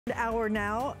Hour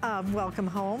now of Welcome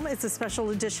Home. It's a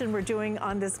special edition we're doing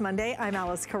on this Monday. I'm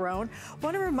Alyce Caron.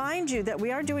 Want to remind you that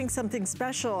we are doing something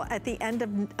special at the end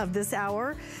of this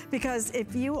hour, because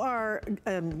if you are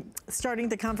starting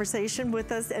the conversation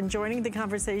with us and joining the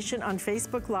conversation on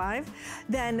Facebook Live,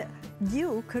 then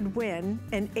you could win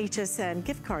an HSN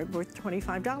gift card worth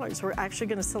 $25. We're actually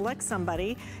going to select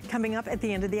somebody coming up at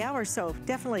the end of the hour, so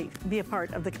definitely be a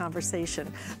part of the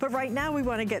conversation. But right now we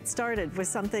want to get started with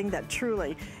something that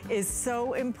truly is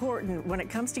so important when it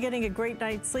comes to getting a great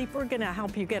night's sleep. We're going to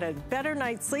help you get a better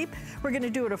night's sleep. We're going to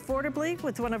do it affordably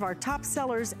with one of our top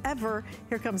sellers ever.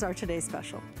 Here comes our today's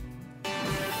special.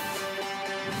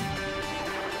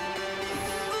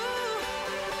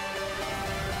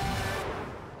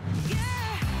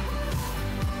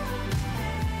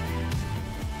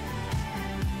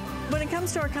 When it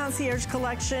comes to our concierge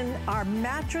collection, our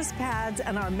mattress pads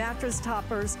and our mattress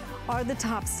toppers are the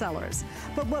top sellers.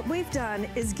 But what we've done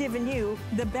is given you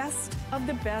the best of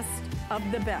the best of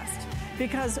the best.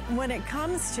 Because when it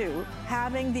comes to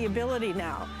having the ability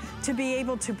now to be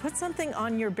able to put something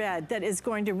on your bed that is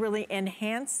going to really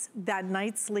enhance that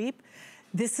night's sleep,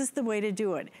 this is the way to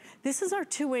do it. This is our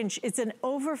 2-inch, it's an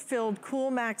overfilled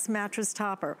Cool Max mattress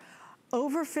topper.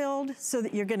 Overfilled so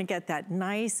that you're gonna get that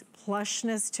nice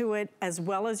plushness to it as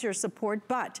well as your support,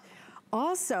 but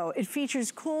also it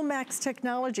features Cool Max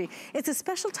technology. It's a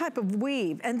special type of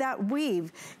weave, and that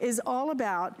weave is all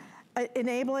about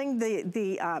enabling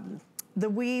the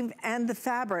weave and the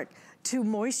fabric to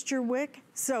moisture wick,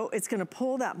 so it's gonna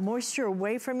pull that moisture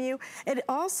away from you. It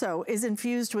also is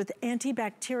infused with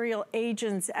antibacterial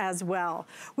agents as well.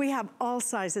 We have all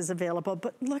sizes available,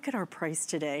 but look at our price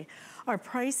today. Our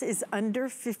price is under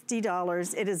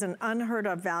 $50. It is an unheard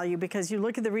of value, because you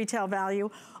look at the retail value,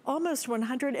 almost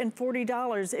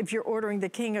 $140 if you're ordering the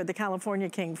King or the California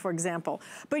King, for example.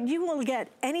 But you will get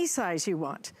any size you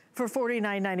want for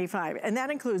 $49.95, and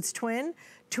that includes twin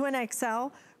XL,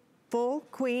 full,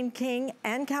 queen, king,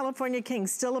 and California King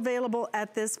still available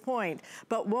at this point,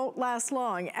 but won't last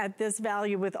long at this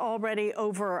value, with already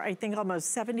over, I think,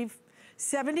 almost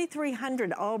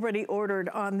 7,300 already ordered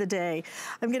on the day.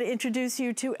 I'm gonna introduce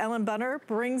you to Ellen Bunner,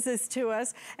 brings this to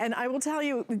us, and I will tell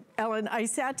you, Ellen, I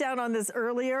sat down on this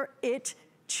earlier, it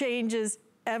changes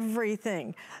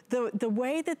everything. The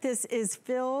way that this is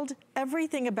filled,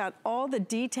 everything about all the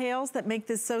details that make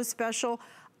this so special,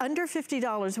 under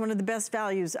 $50, one of the best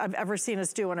values I've ever seen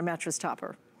us do on a mattress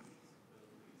topper.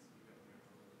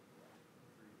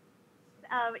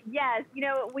 Yes, you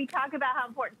know, we talk about how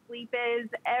important sleep is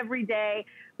every day,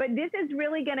 but this is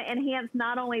really going to enhance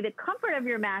not only the comfort of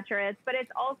your mattress, but it's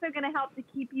also going to help to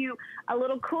keep you a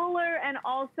little cooler and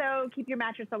also keep your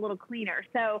mattress a little cleaner.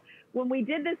 So when we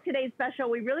did this today's special,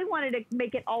 we really wanted to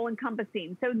make it all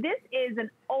encompassing. So this is an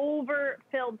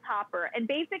overfilled topper, and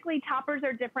basically toppers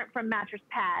are different from mattress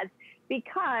pads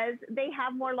because they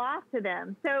have more loft to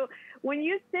them. So when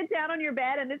you sit down on your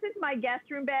bed, and this is my guest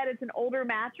room bed, it's an older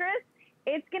mattress,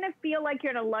 it's going to feel like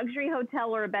you're in a luxury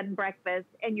hotel or a bed and breakfast,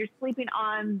 and you're sleeping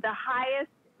on the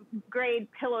highest grade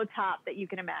pillow top that you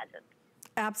can imagine.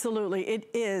 Absolutely, it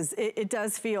is. It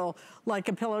does feel like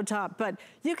a pillow top, but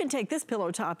you can take this pillow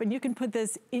top and you can put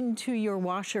this into your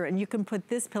washer, and you can put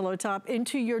this pillow top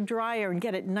into your dryer and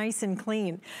get it nice and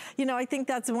clean. You know, I think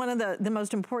that's one of the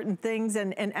most important things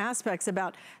and aspects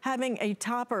about having a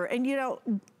topper. And you know,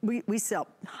 we sold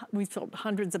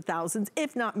hundreds of thousands,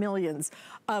 if not millions,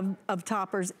 of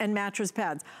toppers and mattress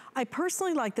pads. I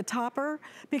personally like the topper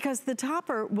because the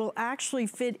topper will actually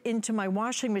fit into my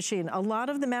washing machine. A lot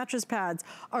of the mattress pads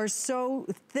are so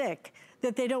thick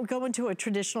that they don't go into a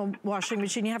traditional washing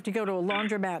machine. You have to go to a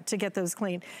laundromat to get those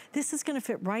clean. This is gonna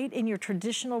fit right in your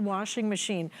traditional washing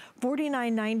machine.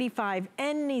 $49.95,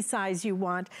 any size you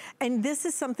want. And this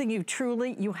is something you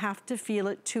have to feel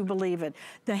it to believe it.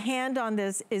 The hand on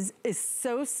this is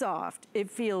so soft.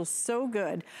 It feels so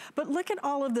good. But look at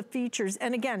all of the features.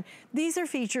 And again, these are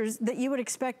features that you would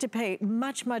expect to pay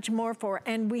much, much more for.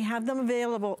 And we have them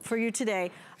available for you today,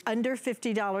 under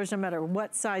 $50, no matter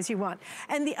what size you want.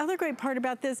 And the other great part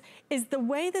about this is the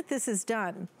way that this is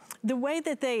done. The way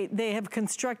that they have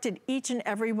constructed each and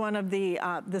every one of the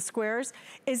squares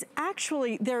is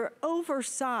actually, they're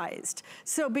oversized.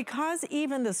 So because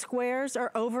even the squares are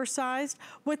oversized,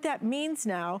 what that means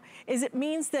now is it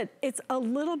means that it's a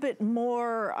little bit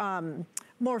more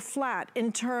flat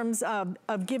in terms of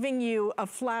giving you a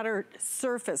flatter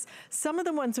surface. Some of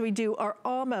the ones we do are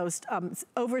almost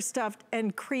overstuffed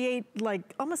and create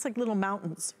almost like little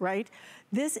mountains, right?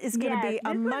 This is gonna be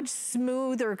a much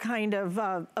smoother kind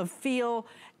of feel,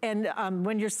 and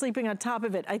when you're sleeping on top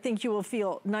of it, I think you will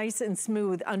feel nice and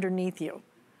smooth underneath you.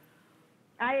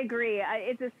 I agree.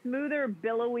 It's a smoother,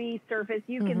 billowy surface.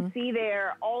 You can see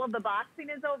there, all of the boxing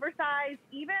is oversized.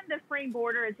 Even the frame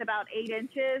border is about 8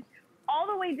 inches, all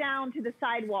the way down to the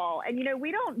sidewall. And, you know,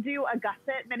 we don't do a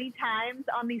gusset many times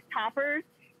on these toppers.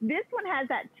 This one has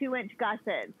that 2-inch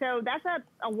gusset. So that's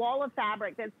a wall of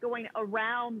fabric that's going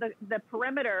around the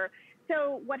perimeter.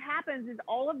 So what happens is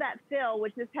all of that fill,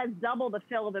 which this has double the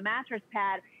fill of the mattress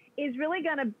pad, is really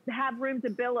going to have room to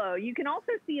billow. You can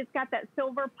also see it's got that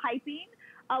silver piping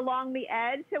along the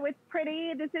edge, so it's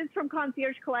pretty. This is from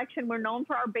Concierge Collection. We're known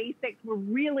for our basics. We're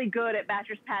really good at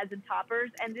mattress pads and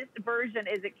toppers, and this version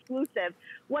is exclusive.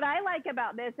 What I like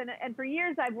about this, and for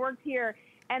years I've worked here,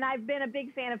 and I've been a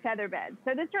big fan of feather beds.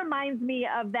 So this reminds me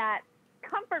of that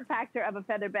comfort factor of a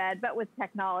feather bed, but with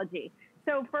technology.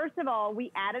 So first of all,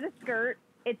 we added a skirt.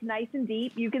 It's nice and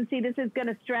deep. You can see this is going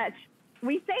to stretch.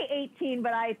 We say 18,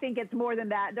 but I think it's more than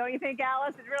that. Don't you think,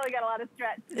 Alyce? It's really got a lot of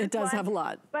stretch. It does have a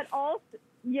lot. But also,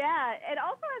 yeah, it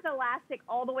also has elastic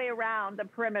all the way around the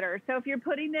perimeter. So if you're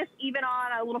putting this even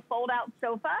on a little fold-out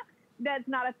sofa that's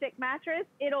not a thick mattress,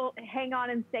 it'll hang on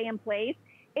and stay in place.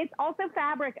 It's also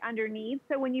fabric underneath,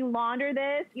 so when you launder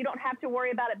this, you don't have to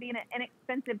worry about it being an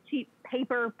inexpensive, cheap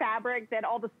paper fabric that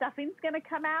all the stuffing's going to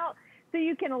come out. So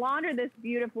you can launder this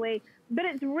beautifully, but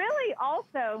it's really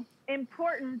also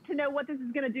important to know what this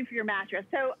is going to do for your mattress.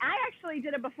 So I actually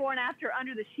did a before and after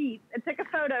under the sheets and took a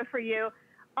photo for you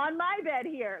on my bed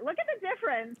here. Look at the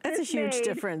difference. It's a huge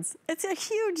difference. It's a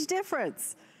huge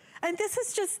difference. And this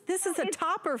is a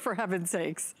topper, for heaven's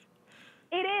sakes.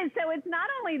 It is. So it's not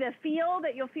only the feel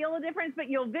that you'll feel a difference, but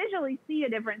you'll visually see a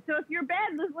difference. So if your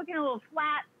bed is looking a little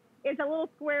flat, it's a little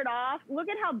squared off, look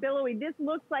at how billowy. This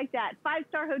looks like that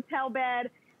 5-star hotel bed.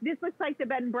 This looks like the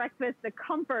bed and breakfast. The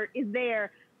comfort is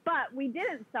there. But we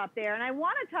didn't stop there. And I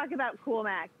want to talk about Cool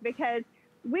Max, because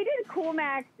we did Cool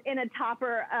Max in a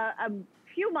topper a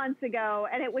few months ago,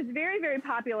 and it was very, very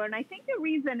popular. And I think the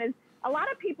reason is a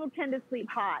lot of people tend to sleep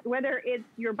hot, whether it's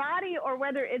your body or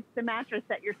whether it's the mattress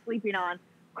that you're sleeping on.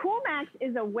 Cool Max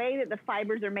is a way that the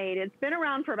fibers are made. It's been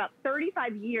around for about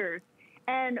 35 years.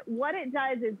 And what it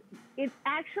does is it's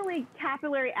actually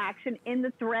capillary action in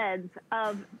the threads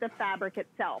of the fabric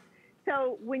itself.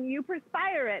 So when you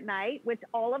perspire at night, which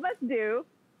all of us do,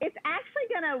 it's actually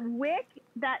going to wick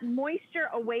that moisture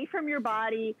away from your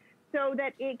body so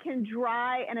that it can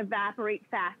dry and evaporate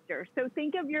faster. So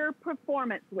think of your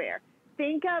performance wear.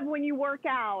 Think of when you work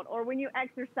out or when you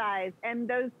exercise, and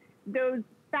those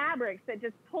fabrics that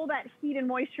just pull that heat and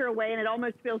moisture away, and it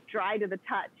almost feels dry to the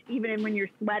touch, even when you're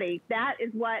sweaty. That is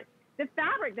what the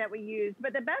fabric that we use.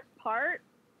 But the best part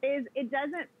is it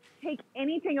doesn't take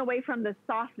anything away from the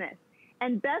softness.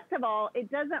 And best of all, it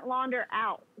doesn't launder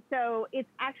out. So it's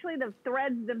actually the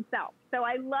threads themselves. So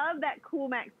I love that Cool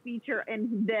Max feature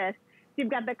in this. You've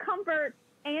got the comfort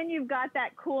and you've got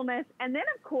that coolness. And then,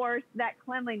 of course, that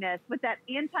cleanliness with that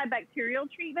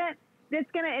antibacterial treatment that's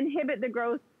going to inhibit the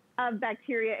growth of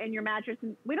bacteria in your mattress.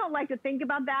 And we don't like to think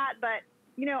about that, but,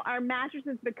 you know, our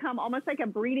mattresses become almost like a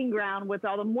breeding ground with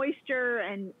all the moisture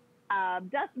and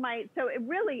dust mites. So it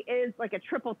really is like a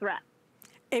triple threat.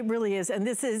 It really is, and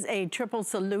this is a triple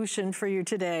solution for you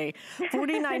today.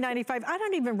 $49.95. I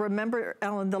don't even remember,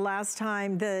 Ellen, the last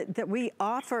time that we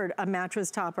offered a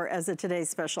mattress topper as a Today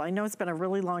Special. I know it's been a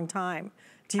really long time.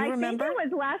 Do you remember? I think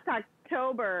it was last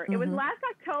October. It was last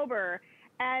October,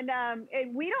 and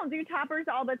we don't do toppers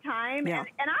all the time. Yeah.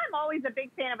 And I'm always a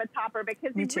big fan of a topper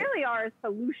because they really are a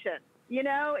solution. You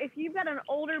know, if you've got an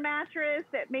older mattress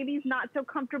that maybe is not so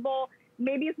comfortable,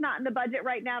 maybe it's not in the budget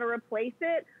right now to replace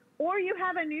it, or you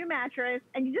have a new mattress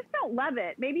and you just don't love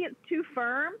it. Maybe it's too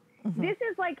firm. This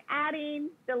is like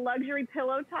adding the luxury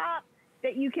pillow top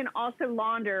that you can also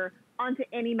launder onto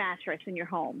any mattress in your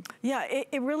home. Yeah,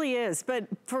 it really is. But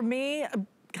for me,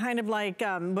 kind of like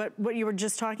what you were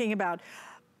just talking about,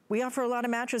 we offer a lot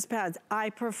of mattress pads. I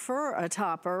prefer a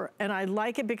topper, and I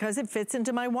like it because it fits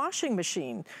into my washing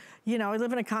machine. You know, I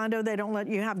live in a condo. They don't let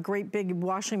you have great big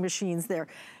washing machines there.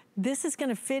 This is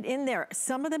gonna fit in there.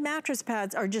 Some of the mattress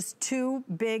pads are just too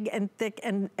big and thick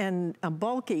and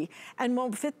bulky and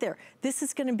won't fit there. This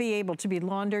is gonna be able to be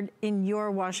laundered in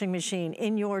your washing machine,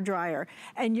 in your dryer,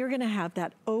 and you're gonna have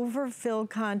that overfill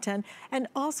content. And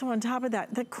also on top of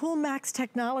that, the Cool Max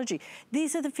technology.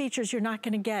 These are the features you're not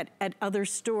gonna get at other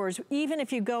stores. Even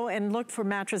if you go and look for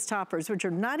mattress toppers, which are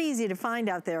not easy to find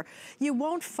out there, you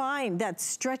won't find that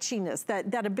stretchiness,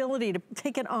 that ability to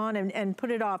take it on and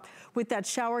put it off with that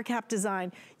shower cap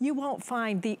design. You won't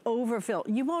find the overfill.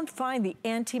 You won't find the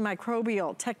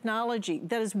antimicrobial technology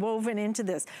that is woven into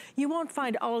this. You won't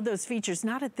find all of those features,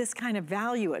 not at this kind of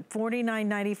value at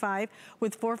 $49.95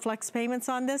 with 4 flex payments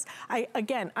on this.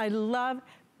 I love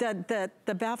that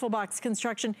the baffle box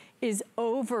construction is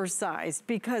oversized,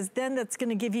 because then that's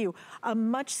gonna give you a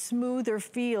much smoother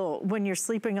feel when you're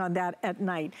sleeping on that at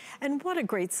night. And what a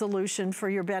great solution for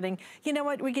your bedding. You know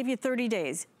what, we give you 30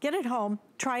 days. Get it home,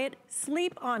 try it,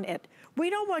 sleep on it. We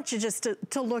don't want you just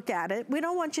to look at it. We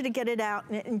don't want you to get it out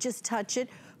and just touch it.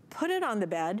 Put it on the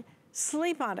bed,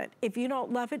 sleep on it. If you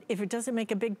don't love it, if it doesn't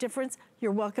make a big difference,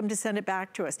 you're welcome to send it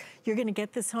back to us. You're gonna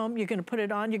get this home, you're gonna put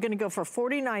it on, you're gonna go for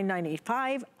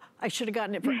 $49.95. I should have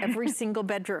gotten it for every single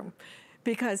bedroom,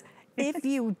 because if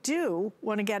you do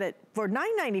wanna get it for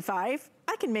 $9.95,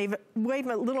 I can wave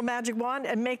a little magic wand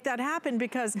and make that happen,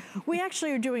 because we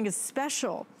actually are doing a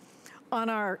special on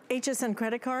our HSN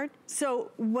credit card.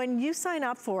 So when you sign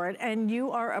up for it and you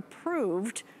are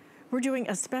approved, we're doing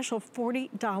a special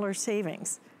 $40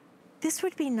 savings. This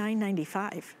would be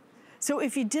 $9.95. So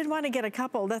if you did want to get a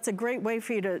couple, that's a great way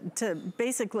for you to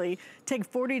basically take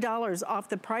 $40 off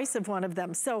the price of one of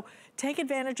them. So take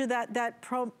advantage of that. That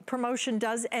promotion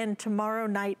does end tomorrow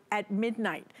night at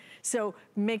midnight. So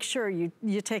make sure you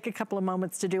take a couple of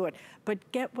moments to do it. But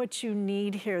get what you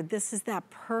need here. This is that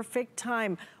perfect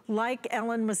time. Like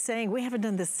Ellen was saying, we haven't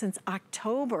done this since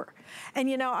October. And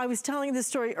you know, I was telling this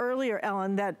story earlier,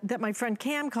 Ellen, that my friend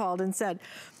Cam called and said,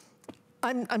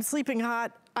 I'm sleeping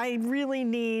hot. I really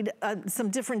need some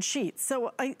different sheets.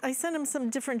 So I sent him some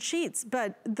different sheets,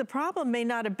 but the problem may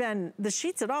not have been the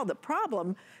sheets at all. The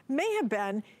problem may have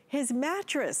been his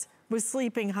mattress was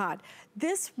sleeping hot.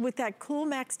 This, with that Cool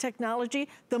Max technology,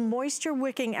 the moisture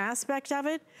wicking aspect of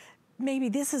it, maybe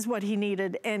this is what he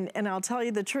needed. And I'll tell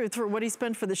you the truth, for what he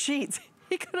spent for the sheets,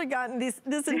 he could have gotten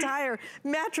this entire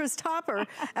mattress topper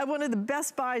at one of the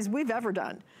best buys we've ever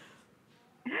done.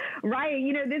 Right.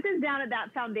 You know, this is down at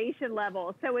that foundation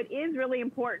level. So it is really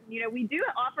important. You know, we do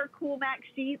offer Cool Max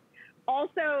sheets.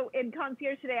 Also in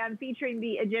Concierge today, I'm featuring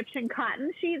the Egyptian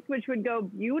cotton sheets, which would go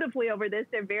beautifully over this.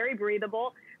 They're very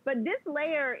breathable. But this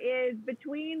layer is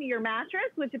between your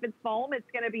mattress, which if it's foam, it's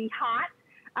going to be hot,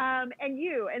 and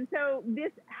you. And so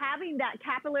this, having that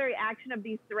capillary action of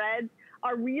these threads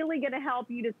are really going to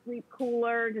help you to sleep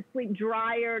cooler, to sleep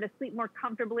drier, to sleep more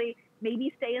comfortably,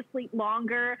 maybe stay asleep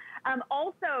longer.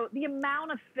 Also, the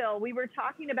amount of fill. We were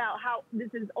talking about how this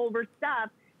is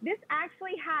overstuffed. This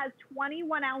actually has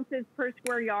 21 ounces per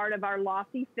square yard of our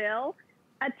lofty fill.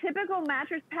 A typical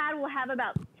mattress pad will have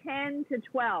about 10 to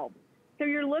 12. So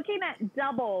you're looking at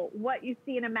double what you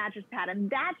see in a mattress pad, and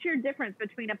that's your difference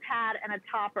between a pad and a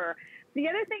topper. The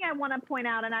other thing I want to point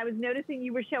out, and I was noticing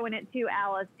you were showing it too,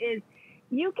 Alyce, is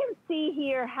you can see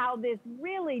here how this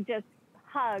really just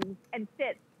hugs and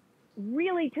fits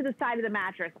really to the side of the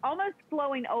mattress, almost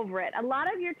flowing over it. A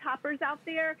lot of your toppers out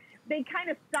there, they kind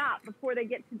of stop before they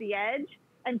get to the edge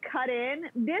and cut in.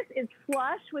 This is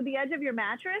flush with the edge of your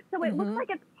mattress, so it looks like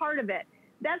it's part of it.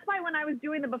 That's why when I was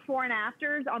doing the before and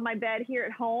afters on my bed here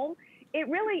at home, it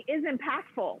really is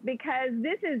impactful, because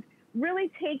this is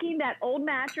really taking that old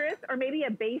mattress, or maybe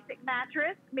a basic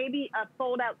mattress, maybe a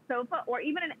fold-out sofa, or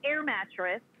even an air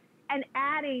mattress, and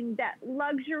adding that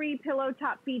luxury pillow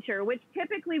top feature, which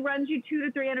typically runs you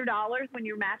 $200 to $300 when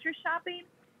you're mattress shopping.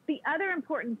 The other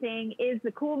important thing is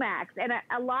the Cool Max. And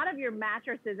a lot of your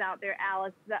mattresses out there,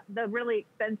 Alyce, the really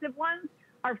expensive ones,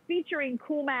 are featuring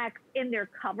Cool Max in their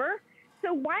cover.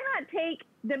 So why not take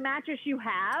the mattress you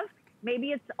have,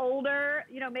 maybe it's older,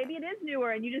 you know, maybe it is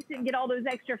newer and you just didn't get all those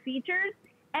extra features,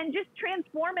 and just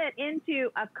transform it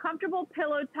into a comfortable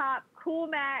pillow top, Cool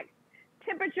Max,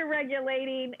 temperature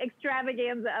regulating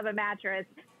extravaganza of a mattress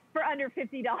for under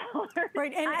 $50.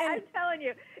 Right, and I'm telling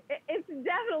you, it's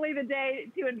definitely the day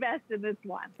to invest in this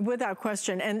one. Without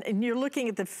question, and you're looking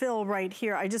at the fill right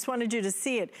here. I just wanted you to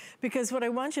see it, because what I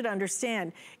want you to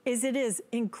understand is it is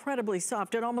incredibly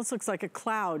soft. It almost looks like a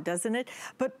cloud, doesn't it?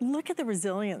 But look at the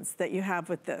resilience that you have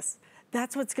with this.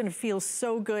 That's what's gonna feel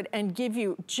so good and give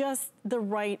you just the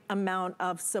right amount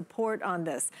of support on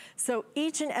this. So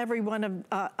each and every one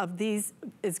of these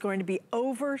is going to be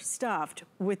overstuffed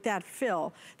with that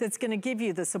fill that's gonna give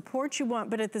you the support you want,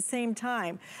 but at the same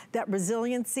time, that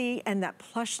resiliency and that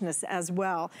plushness as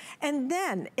well. And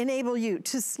then enable you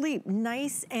to sleep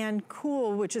nice and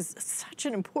cool, which is such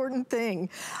an important thing.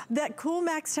 That Cool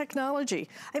Max technology.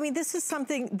 I mean, this is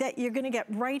something that you're gonna get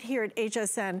right here at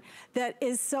HSN that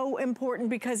is so important,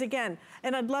 because again,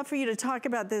 and I'd love for you to talk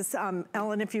about this,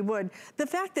 Ellen, if you would, the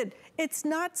fact that it's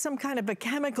not some kind of a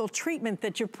chemical treatment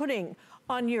that you're putting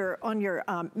on your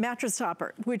mattress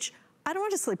topper, which I don't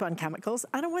want to sleep on chemicals.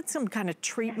 I don't want some kind of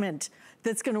treatment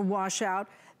that's gonna wash out.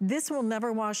 This will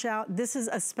never wash out. This is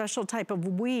a special type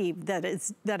of weave that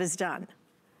is done.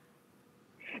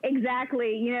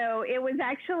 Exactly. You know, it was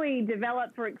actually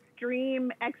developed for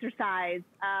extreme exercise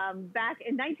back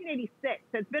in 1986.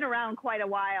 So it's been around quite a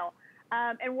while.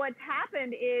 And what's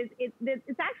happened is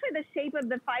it's actually the shape of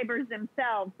the fibers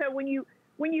themselves. So when you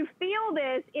feel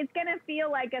this, it's going to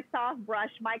feel like a soft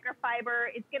brush microfiber.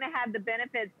 It's going to have the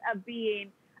benefits of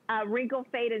being wrinkle,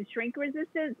 fade, and shrink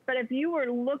resistant. But if you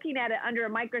were looking at it under a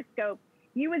microscope,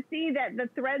 you would see that the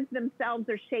threads themselves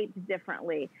are shaped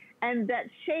differently. And that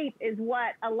shape is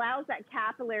what allows that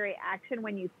capillary action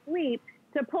when you sleep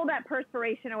to pull that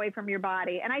perspiration away from your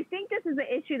body. And I think this is an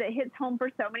issue that hits home for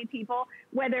so many people,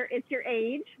 whether it's your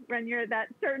age, when you're at that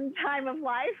certain time of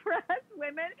life for us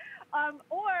women,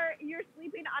 or you're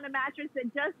sleeping on a mattress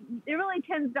that it really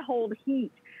tends to hold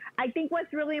heat. I think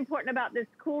what's really important about this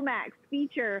CoolMax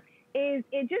feature is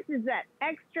it just is that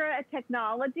extra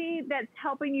technology that's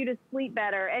helping you to sleep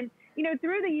better. And, you know,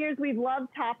 through the years, we've loved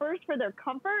toppers for their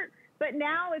comfort, but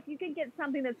now if you can get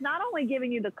something that's not only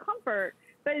giving you the comfort,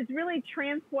 but is really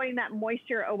transporting that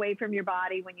moisture away from your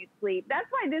body when you sleep. That's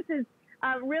why this is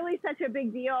really such a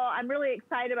big deal. I'm really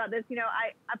excited about this. You know,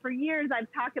 for years,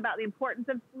 I've talked about the importance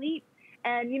of sleep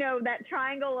and, you know, that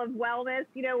triangle of wellness,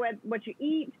 you know, what you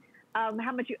eat, how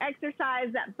much you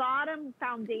exercise, that bottom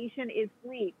foundation is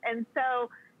sleep. And so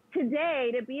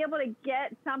today, to be able to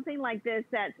get something like this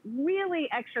that's really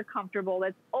extra comfortable,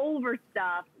 that's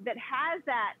overstuffed, that has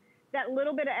that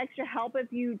little bit of extra help if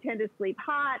you tend to sleep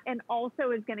hot, and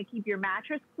also is going to keep your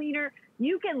mattress cleaner,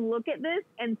 you can look at this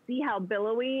and see how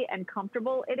billowy and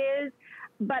comfortable it is.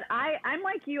 But I'm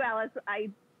like you, Alyce.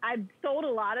 I've sold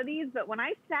a lot of these, but when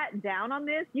I sat down on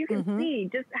this, you can see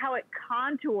just how it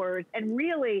contours and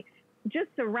really just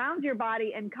surrounds your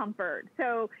body in comfort.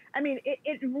 So, I mean,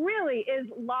 it really is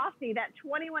lofty. That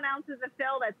 21 ounces of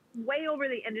fill, that's way over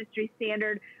the industry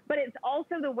standard, but it's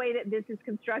also the way that this is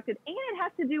constructed. And it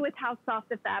has to do with how soft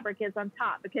the fabric is on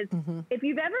top. Because if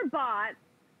you've ever bought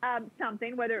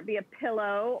something, whether it be a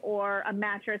pillow or a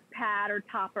mattress pad or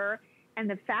topper, and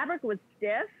the fabric was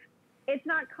stiff, it's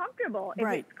not comfortable.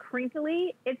 If it's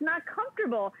crinkly, it's not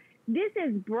comfortable. This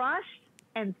is brushed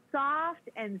and soft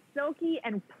and silky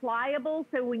and pliable.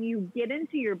 So when you get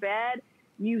into your bed,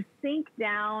 you sink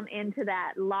down into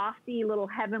that lofty little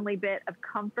heavenly bit of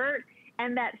comfort.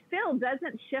 And that fill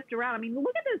doesn't shift around. I mean,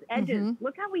 look at those edges.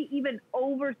 Look how we even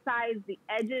oversize the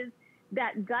edges.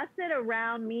 That gusset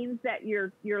around means that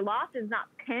your loft is not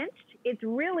pinched. It's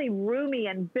really roomy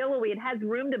and billowy. It has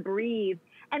room to breathe.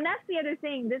 And that's the other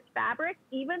thing. This fabric,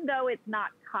 even though it's not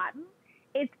cotton,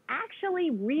 it's actually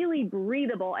really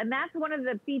breathable. And that's one of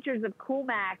the features of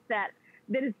CoolMax that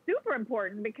is super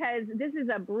important, because this is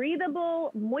a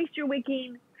breathable,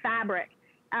 moisture-wicking fabric.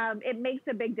 It makes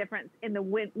a big difference in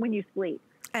when you sleep.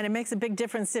 And it makes a big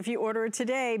difference if you order it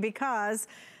today, because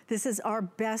this is our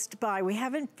best buy. We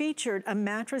haven't featured a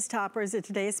mattress topper as a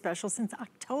today's special since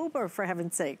October, for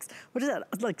heaven's sakes. What is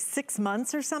that, like 6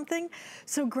 months or something?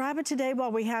 So grab it today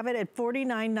while we have it at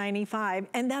 $49.95,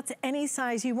 and that's any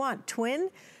size you want. Twin,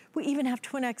 we even have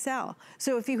twin XL.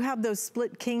 So if you have those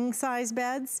split king size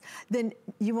beds, then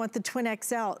you want the twin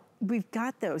XL. We've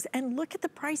got those. And look at the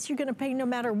price you're gonna pay no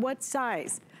matter what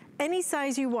size. Any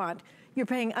size you want, you're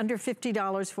paying under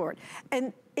 $50 for it.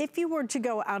 And if you were to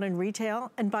go out in retail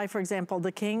and buy, for example,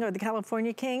 the King or the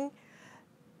California King,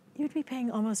 you'd be paying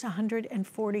almost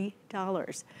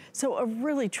 $140. So a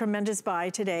really tremendous buy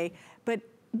today. But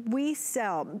we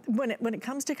sell, when it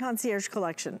comes to Concierge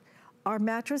Collection, our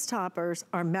mattress toppers,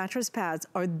 our mattress pads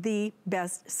are the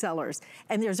best sellers,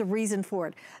 and there's a reason for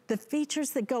it. The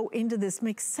features that go into this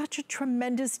make such a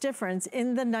tremendous difference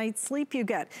in the night's sleep you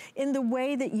get, in the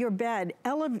way that your bed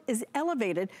is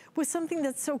elevated with something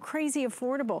that's so crazy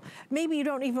affordable. Maybe you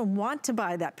don't even want to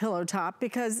buy that pillow top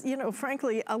because, you know,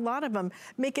 frankly, a lot of them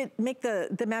make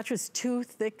the mattress too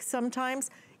thick sometimes.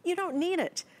 You don't need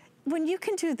it. When you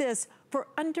can do this for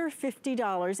under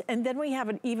 $50, and then we have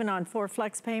it even on 4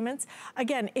 flex payments.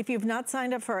 Again, if you've not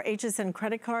signed up for our HSN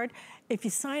credit card, if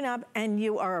you sign up and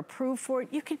you are approved for it,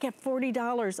 you could get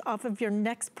 $40 off of your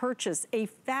next purchase. A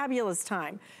fabulous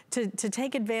time to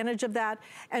take advantage of that.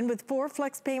 And with 4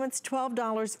 flex payments,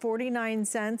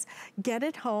 $12.49, get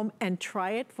it home and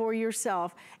try it for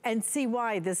yourself and see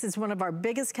why this is one of our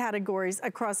biggest categories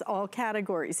across all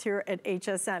categories here at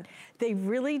HSN. They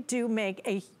really do make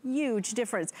a huge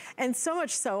difference. And so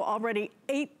much so, already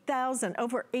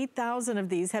over 8,000 of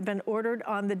these have been ordered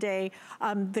on the day.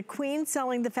 The Queen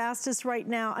selling the fastest right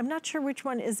now. I'm not sure which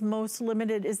one is most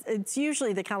limited. It's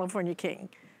usually the California King.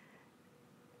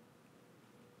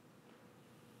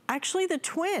 Actually, the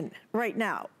twin right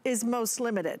now is most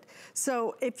limited.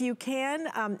 So if you can,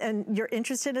 and you're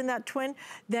interested in that twin,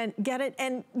 then get it.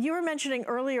 And you were mentioning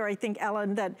earlier, I think,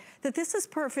 Ellen, that this is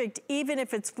perfect even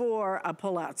if it's for a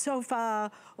pull-out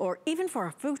sofa or even for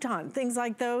a futon, things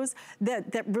like those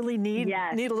that really need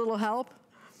a little help.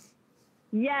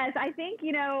 Yes, I think,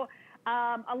 you know,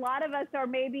 a lot of us are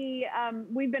maybe,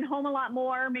 we've been home a lot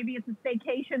more. Maybe it's a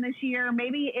staycation this year.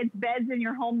 Maybe it's beds in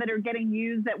your home that are getting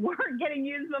used that weren't getting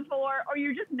used before, or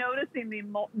you're just noticing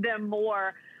them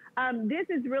more. This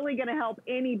is really going to help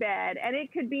any bed. And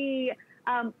it could be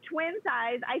twin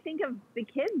size. I think of the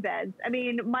kids' beds. I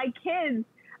mean, my kids,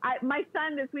 my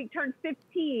son this week turned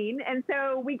 15, and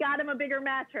so we got him a bigger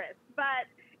mattress. But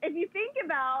if you think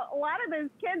about, a lot of those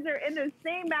kids are in those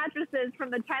same mattresses from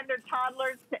the time they're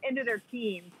toddlers to into their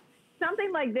teens.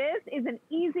 Something like this is an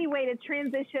easy way to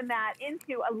transition that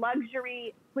into a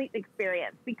luxury sleep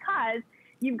experience, because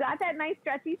you've got that nice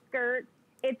stretchy skirt.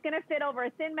 It's going to fit over a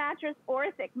thin mattress or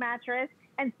a thick mattress.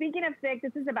 And speaking of thick,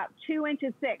 this is about 2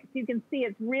 inches thick. So you can see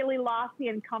it's really lofty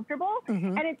and comfortable,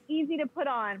 and it's easy to put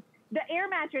on. The air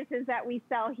mattresses that we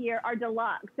sell here are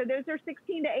deluxe. So those are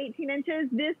 16 to 18 inches.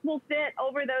 This will fit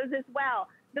over those as well.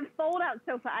 The fold-out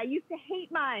sofa, I used to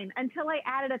hate mine until I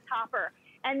added a topper.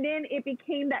 And then it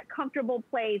became that comfortable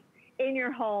place in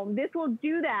your home. This will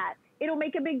do that. It'll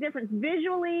make a big difference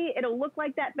visually. It'll look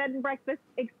like that bed and breakfast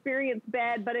experience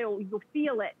bed, but you'll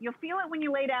feel it. You'll feel it when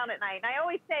you lay down at night. And I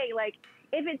always say, like,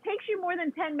 if it takes you more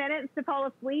than 10 minutes to fall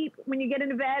asleep when you get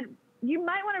into bed, you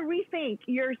might want to rethink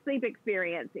your sleep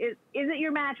experience. Is it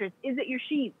your mattress? Is it your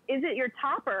sheets? Is it your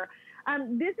topper?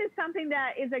 This is something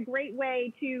that is a great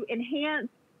way to enhance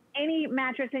any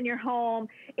mattress in your home.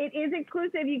 It is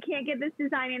exclusive. You can't get this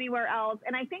design anywhere else.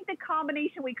 And I think the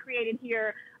combination we created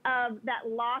here of that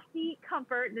lofty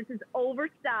comfort, this is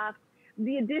overstuffed,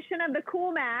 the addition of the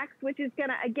Cool Max, which is going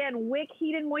to, again, wick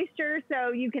heat and moisture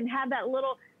so you can have that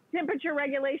little temperature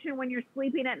regulation when you're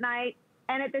sleeping at night.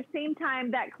 And at the same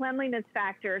time, that cleanliness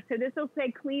factor. So this will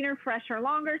stay cleaner, fresher,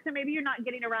 longer. So maybe you're not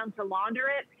getting around to launder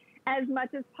it as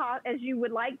much as you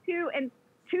would like to. And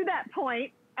to that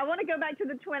point, I want to go back to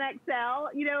the Twin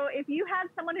XL. You know, if you have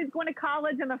someone who's going to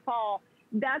college in the fall,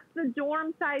 that's the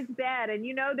dorm size bed, and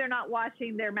you know they're not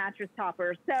washing their mattress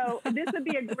topper. So this would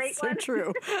be a great so one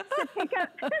true. to pick up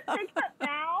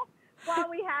now while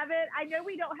we have it. I know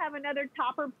we don't have another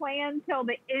topper plan till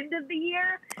the end of the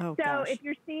year. Oh, so gosh. if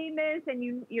you're seeing this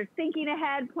and you're thinking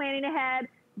ahead, planning ahead,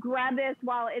 grab this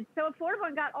while it's so affordable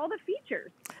and got all the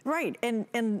features. Right,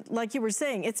 and like you were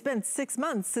saying, it's been 6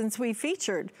 months since we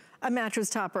featured a mattress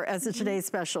topper as a today's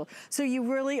special. So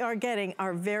you really are getting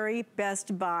our very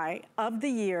best buy of the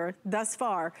year thus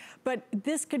far, but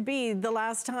this could be the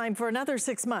last time for another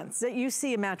 6 months that you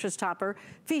see a mattress topper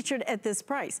featured at this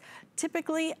price.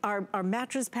 Typically, our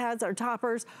mattress pads, our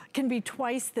toppers, can be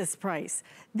twice this price.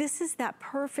 This is that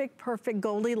perfect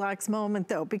Goldilocks moment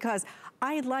though, because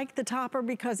I like the topper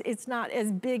because it's not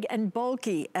as big and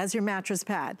bulky as your mattress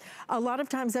pad. A lot of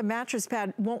times a mattress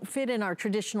pad won't fit in our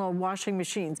traditional washing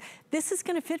machines. This is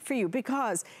gonna fit for you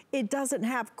because it doesn't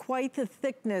have quite the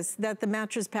thickness that the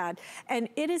mattress pad, and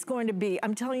it is going to be,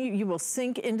 I'm telling you, you will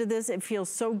sink into this. It feels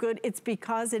so good. It's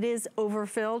because it is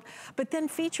overfilled, but then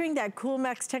featuring that Cool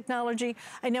Max technology.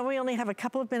 I know we only have a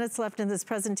couple of minutes left in this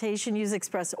presentation. Use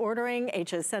express ordering,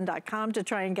 hsn.com to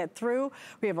try and get through.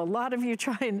 We have a lot of you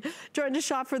trying to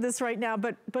shop for this right now,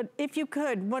 but if you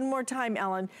could, one more time,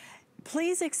 Ellen,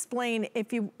 please explain,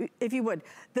 if you would,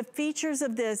 the features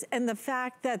of this and the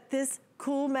fact that this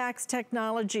Cool Max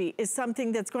technology is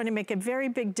something that's going to make a very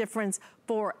big difference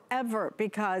forever,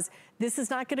 because this is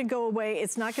not going to go away,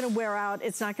 it's not going to wear out,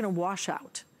 it's not going to wash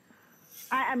out.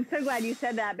 I'm so glad you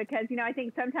said that, because, you know, I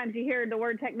think sometimes you hear the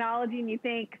word technology and you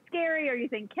think scary or you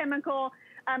think chemical.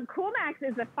 Cool Max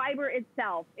is the fiber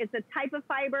itself. It's a type of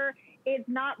fiber. It's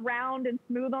not round and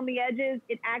smooth on the edges.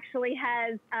 It actually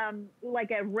has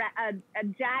like a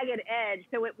jagged edge,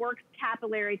 so it works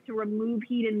capillary to remove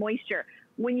heat and moisture.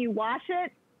 When you wash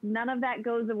it, none of that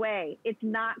goes away. It's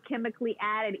not chemically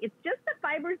added. It's just the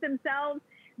fibers themselves.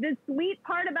 The sweet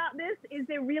part about this is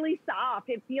they're really soft.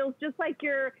 It feels just like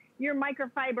your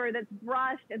microfiber that's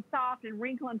brushed and soft and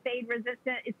wrinkle and fade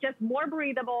resistant. It's just more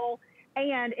breathable,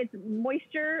 and it's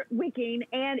moisture wicking,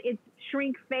 and it's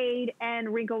shrink, fade,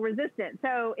 and wrinkle resistant.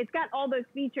 So it's got all those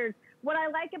features. What I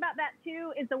like about that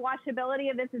too is the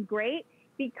washability of this is great,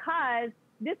 because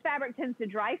this fabric tends to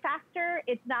dry faster.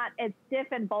 It's not as stiff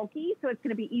and bulky, so it's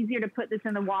going to be easier to put this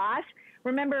in the wash.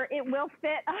 Remember, it will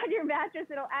fit on your mattress.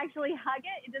 It'll actually hug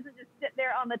it. It doesn't just sit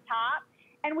there on the top.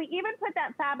 And we even put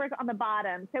that fabric on the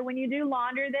bottom. So when you do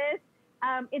launder this,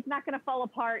 it's not going to fall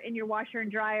apart in your washer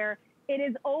and dryer. It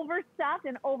is overstuffed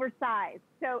and oversized.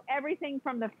 So everything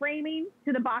from the framing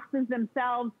to the boxes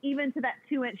themselves, even to that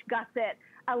 2-inch gusset,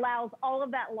 allows all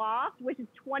of that loft, which is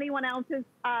 21 ounces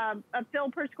of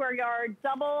fill per square yard,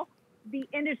 double the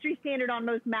industry standard on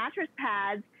most mattress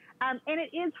pads. And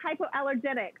it is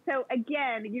hypoallergenic. So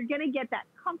again, you're going to get that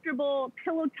comfortable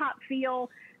pillow top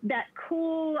feel, that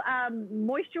cool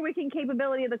moisture wicking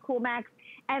capability of the Cool Max,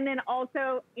 and then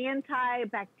also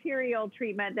antibacterial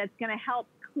treatment that's going to help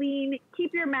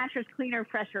keep your mattress cleaner,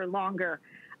 fresher, longer.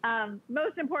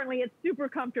 Most importantly, it's super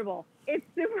comfortable. It's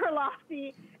super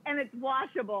lofty and it's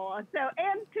washable. So,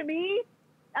 and to me,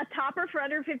 a topper for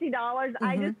under $50,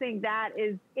 I just think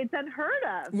it's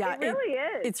unheard of. Yeah, it really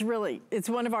is. It's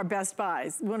one of our best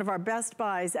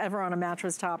buys ever on a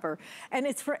mattress topper. And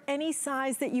it's for any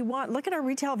size that you want. Look at our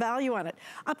retail value on it.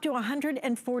 Up to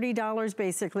 $140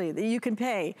 basically that you can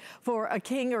pay for a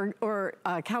king or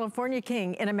a California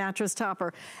king in a mattress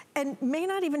topper. And may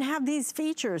not even have these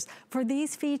features. For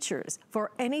these features,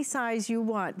 for any size you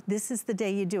want, this is the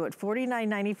day you do it.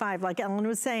 $49.95, like Ellen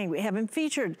was saying. We haven't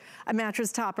featured a mattress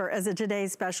topper as a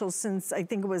today's special since I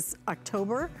think it was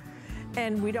October,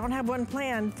 and we don't have one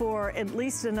planned for at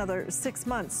least another 6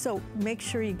 months. So make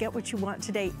sure you get what you want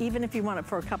today, even if you want it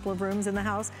for a couple of rooms in the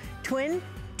house. Twin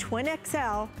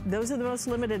XL, those are the most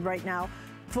limited right now.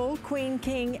 Full queen,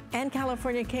 king, and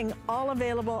California king, all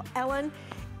available. Ellen,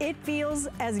 it feels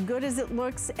as good as it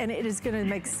looks, and it is gonna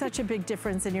make such a big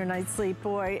difference in your night's sleep.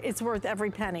 Boy, it's worth every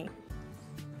penny.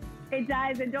 It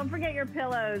does, and don't forget your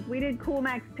pillows. We did Cool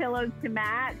Max pillows to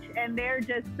match, and they're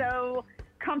just so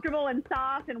comfortable and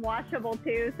soft and washable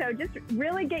too. So just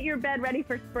really get your bed ready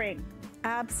for spring.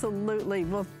 Absolutely.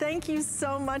 Well, thank you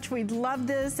so much. We love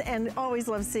this and always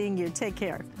love seeing you. Take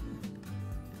care.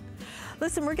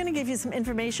 Listen, we're going to give you some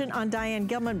information on Diane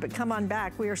Gilman, but come on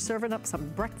back. We are serving up some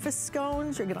breakfast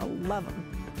scones. You're going to love them.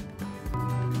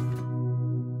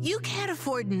 You can't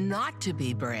afford not to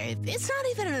be brave. It's not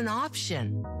even an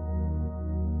option.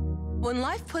 When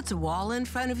life puts a wall in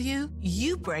front of you,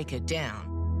 you break it down.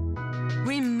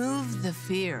 Remove the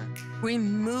fear.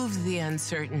 Remove the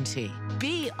uncertainty.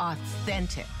 Be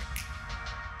authentic.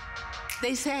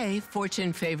 They say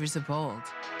fortune favors the bold.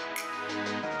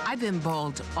 I've been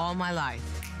bold all my life,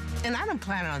 and I don't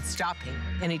plan on stopping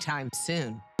anytime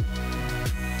soon.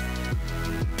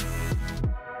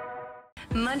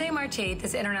 Monday, March 8th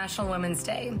is International Women's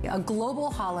Day, a global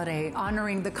holiday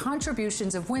honoring the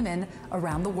contributions of women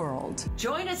around the world.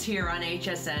 Join us here on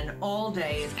HSN all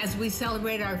day as we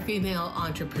celebrate our female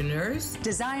entrepreneurs,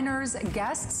 designers,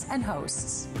 guests, and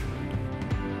hosts.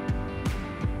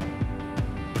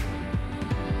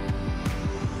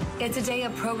 It's a day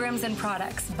of programs and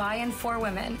products by and for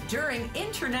women during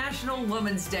International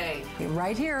Women's Day.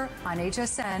 Right here on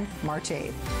HSN, March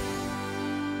 8th.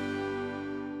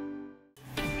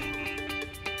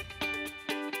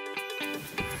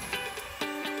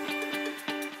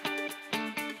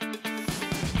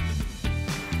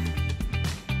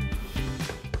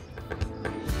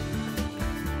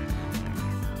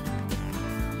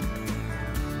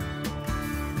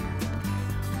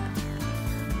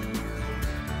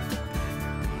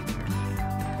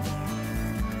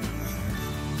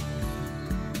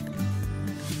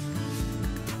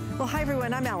 Well, hi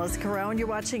everyone, I'm Alyce Carone. You're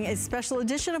watching a special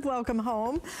edition of Welcome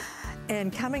Home.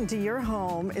 And coming to your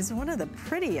home is one of the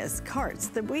prettiest carts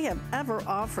that we have ever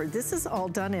offered. This is all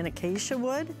done in acacia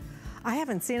wood. I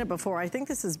haven't seen it before. I think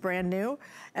this is brand new.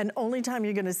 And only time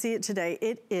you're gonna see it today,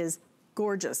 it is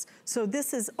gorgeous. So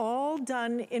this is all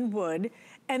done in wood,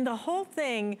 and the whole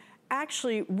thing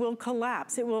actually will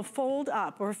collapse. It will fold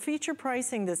up. We're feature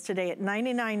pricing this today at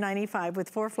 $99.95 with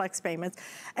 4 flex payments.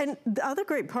 And the other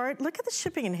great part, look at the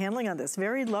shipping and handling on this,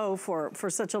 very low for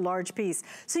such a large piece.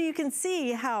 So you can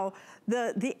see how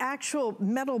the actual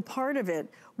metal part of it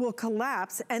will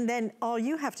collapse, and then all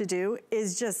you have to do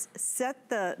is just set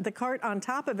the cart on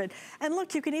top of it. And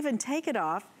look, you can even take it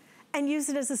off and use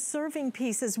it as a serving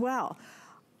piece as well.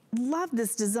 Love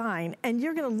this design, and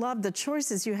you're gonna love the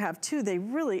choices you have too. They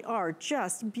really are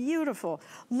just beautiful.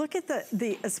 Look at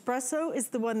the espresso is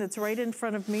the one that's right in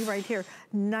front of me right here.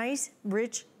 Nice,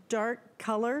 rich, dark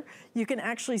color. You can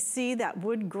actually see that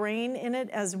wood grain in it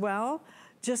as well.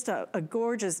 Just a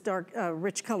gorgeous, dark,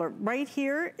 rich color. Right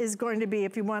here is going to be,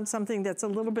 if you want something that's a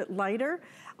little bit lighter,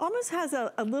 almost has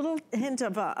a little hint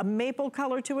of a maple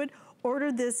color to it.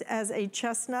 Order this as a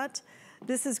chestnut.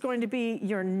 This is going to be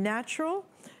your natural.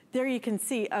 There you can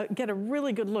see, get a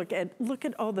really good look at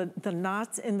all the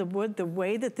knots in the wood, the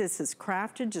way that this is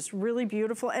crafted, just really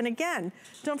beautiful. And again,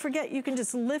 don't forget, you can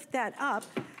just lift that up,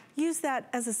 use that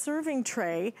as a serving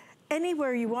tray,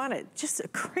 anywhere you want it. Just a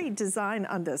great design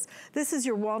on this. This is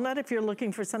your walnut if you're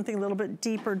looking for something a little bit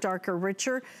deeper, darker,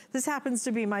 richer. This happens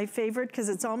to be my favorite because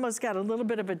it's almost got a little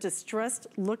bit of a distressed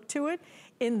look to it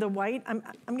in the white. I'm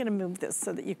gonna move this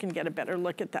so that you can get a better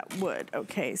look at that wood,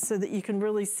 okay? So that you can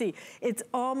really see. It's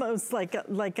almost like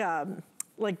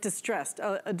distressed,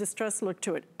 a distressed look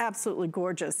to it. Absolutely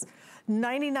gorgeous.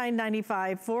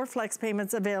 $99.95, 4 flex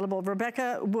payments available.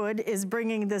 Rebecca Wood is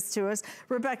bringing this to us.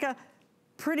 Rebecca,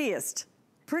 prettiest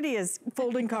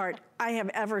folding cart I have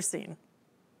ever seen.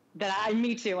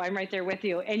 Me too, I'm right there with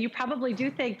you. And you probably do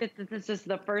think that this is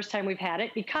the first time we've had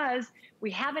it because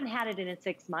we haven't had it in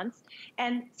 6 months.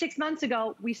 And 6 months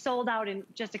ago, we sold out in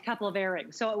just a couple of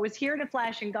airings. So it was here in a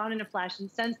flash and gone in a flash. And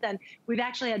since then, we've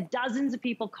actually had dozens of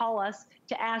people call us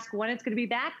to ask when it's gonna be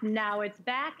back. Now it's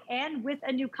back and with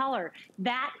a new color.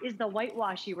 That is the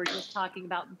whitewash you were just talking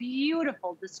about.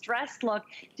 Beautiful, distressed look.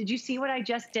 Did you see what I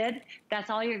just did? That's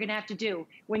all you're gonna have to do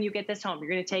when you get this home. You're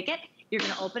gonna take it, you're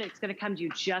gonna open it, it's gonna come to you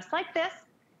just like this.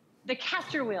 The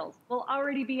caster wheels will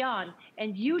already be on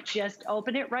and you just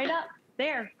open it right up.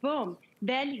 There, boom.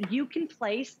 Then you can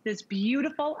place this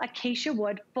beautiful acacia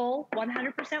wood, full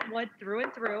 100% wood through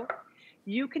and through.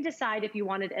 You can decide if you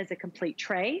want it as a complete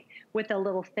tray with a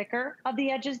little thicker of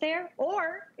the edges there,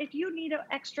 or if you need an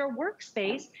extra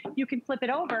workspace, you can flip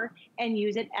it over and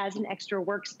use it as an extra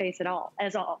workspace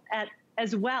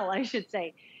as well, I should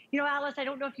say. You know, Alyce, I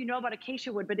don't know if you know about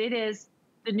acacia wood, but it is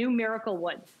the new miracle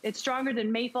wood. It's stronger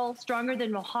than maple, stronger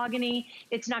than mahogany.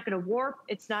 It's not gonna warp.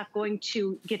 It's not going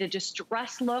to get a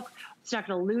distressed look. It's not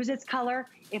gonna lose its color.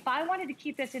 If I wanted to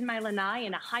keep this in my lanai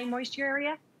in a high moisture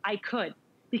area, I could,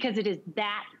 because it is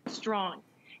that strong.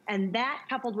 And that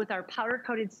coupled with our powder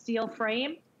coated steel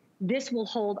frame, this will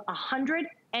hold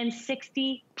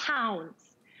 160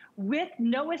 pounds with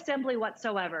no assembly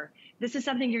whatsoever. This is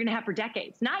something you're gonna have for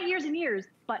decades, not years and years,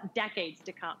 but decades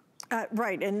to come.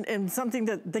 Right, and something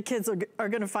that the kids are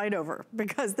gonna fight over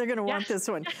because they're gonna want this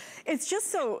one. It's just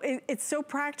so, it's so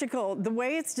practical. The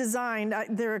way it's designed,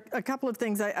 there are a couple of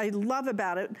things I love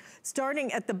about it.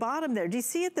 Starting at the bottom there, do you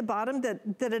see at the bottom that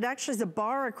it actually is a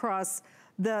bar across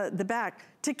the back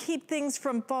to keep things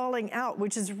from falling out,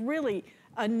 which is really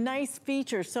a nice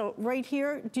feature. So right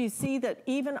here, do you see that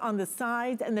even on the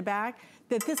sides and the back,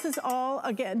 that this is all,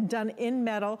 again, done in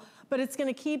metal, but it's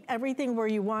gonna keep everything where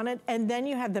you want it. And then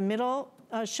you have the middle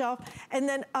shelf. And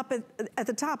then up at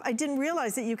the top, I didn't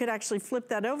realize that you could actually flip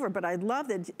that over, but I love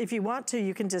that if you want to,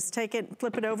 you can just take it,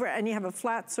 flip it over, and you have a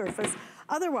flat surface.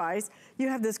 Otherwise, you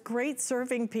have this great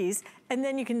serving piece, and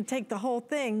then you can take the whole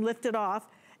thing, lift it off,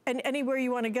 and anywhere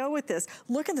you want to go with this.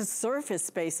 Look at the surface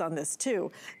space on this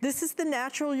too. This is the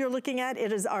natural you're looking at.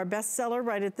 It is our best seller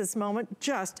right at this moment.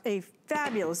 Just a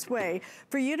fabulous way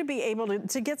for you to be able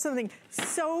to get something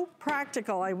so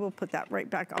practical. I will put that right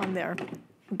back on there.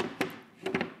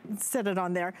 Set it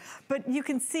on there. But you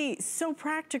can see, so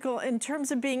practical in terms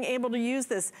of being able to use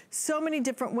this so many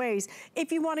different ways.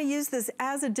 If you want to use this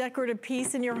as a decorative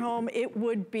piece in your home, it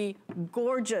would be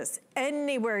gorgeous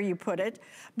anywhere you put it.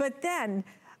 But then,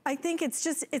 I think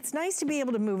it's nice to be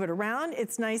able to move it around.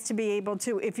 It's nice to be able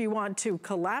to, if you want to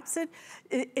collapse it,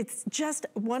 it's just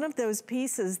one of those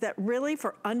pieces that really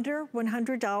for under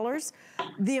 $100,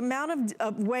 the amount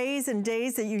of ways and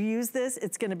days that you use this,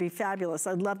 it's gonna be fabulous.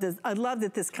 I love this. I love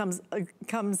that this comes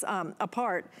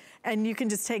apart and you can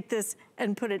just take this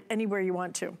and put it anywhere you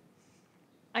want to.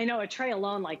 I know, a tray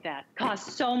alone like that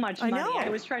costs so much money. I know. I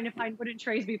was trying to find wooden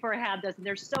trays before I had this, and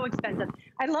they're so expensive.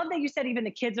 I love that you said even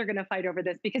the kids are gonna fight over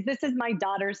this, because this is my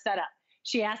daughter's setup.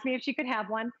 She asked me if she could have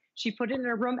one. She put it in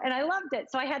her room, and I loved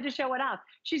it, so I had to show it off.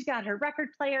 She's got her record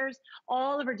players,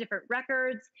 all of her different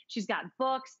records. She's got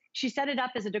books. She set it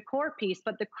up as a decor piece,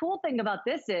 but the cool thing about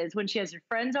this is when she has her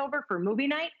friends over for movie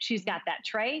night, she's got that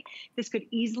tray. This could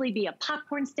easily be a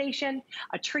popcorn station,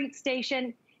 a treat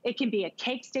station. It can be a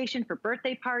cake station for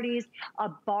birthday parties, a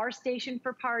bar station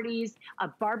for parties, a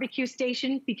barbecue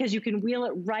station, because you can wheel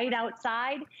it right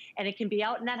outside, and it can be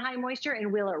out in that high moisture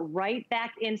and wheel it right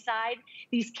back inside.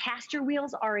 These caster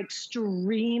wheels are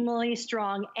extremely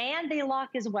strong, and they lock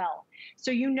as well.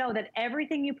 So you know that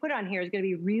everything you put on here is gonna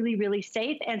be really, really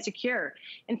safe and secure.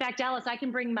 In fact, Alyce, I can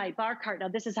bring my bar cart. Now,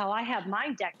 this is how I have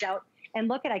mine decked out. And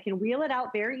look at, I can wheel it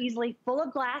out very easily, full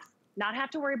of glass, not have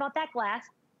to worry about that glass.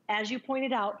 As you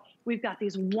pointed out, we've got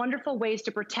these wonderful ways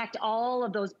to protect all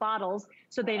of those bottles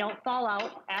so they don't fall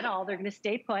out at all. They're gonna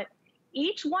stay put.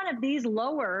 Each one of these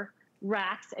lower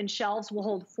racks and shelves will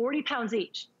hold 40 pounds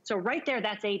each. So right there,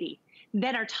 that's 80.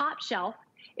 Then our top shelf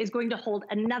is going to hold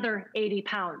another 80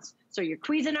 pounds. So your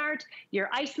Cuisinart, your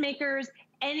ice makers,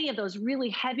 any of those really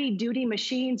heavy duty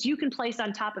machines you can place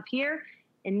on top of here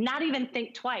and not even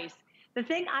think twice. The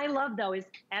thing I love though is,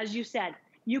 as you said,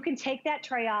 you can take that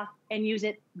tray off and use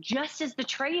it just as the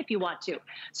tray if you want to.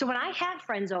 So when I have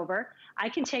friends over, I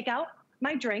can take out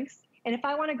my drinks, and if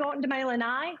I want to go out into my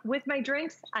lanai with my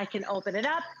drinks, I can open it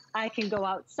up, I can go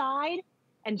outside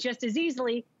and just as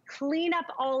easily clean up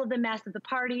all of the mess of the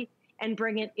party and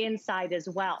bring it inside as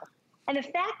well. And the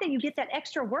fact that you get that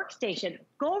extra workstation,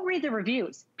 go read the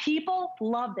reviews. People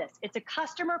love this. It's a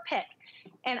customer pick.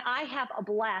 And I have a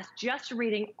blast just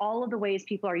reading all of the ways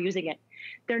people are using it.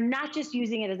 They're not just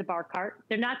using it as a bar cart.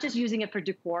 They're not just using it for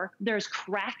decor. There's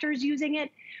crafters using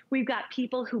it. We've got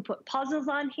people who put puzzles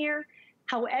on here.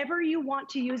 However you want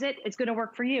to use it, it's gonna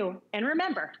work for you. And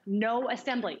remember, no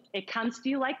assembly. It comes to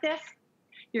you like this.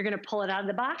 You're gonna pull it out of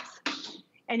the box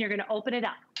and you're gonna open it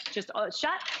up. Just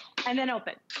shut and then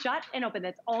open, shut and open.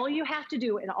 That's all you have to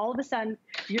do. And all of a sudden,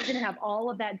 you're gonna have all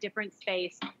of that different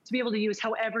space to be able to use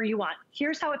however you want.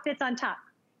 Here's how it fits on top.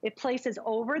 It places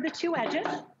over the two edges,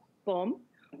 boom,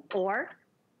 or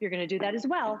you're gonna do that as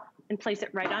well and place it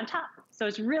right on top. So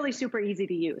it's really super easy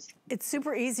to use. It's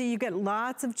super easy. You get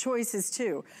lots of choices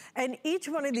too. And each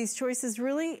one of these choices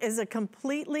really is a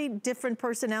completely different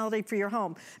personality for your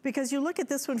home. Because you look at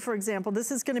this one, for example,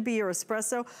 this is gonna be your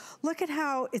espresso. Look at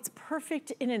how it's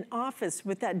perfect in an office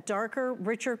with that darker,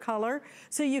 richer color.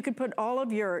 So you could put all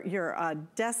of your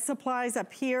desk supplies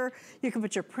up here. You can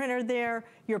put your printer there,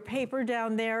 your paper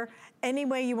down there. Any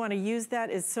way you wanna use that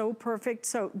is so perfect.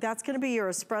 So that's gonna be your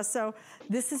espresso.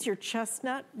 This is your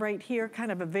chestnut right here,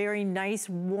 kind of a very nice,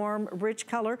 warm, rich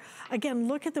color. Again,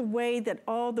 look at the way that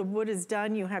all the wood is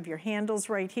done. You have your handles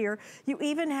right here. You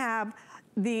even have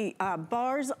the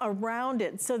bars around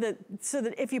it so that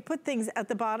if you put things at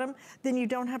the bottom, then you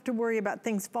don't have to worry about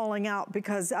things falling out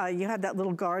because you have that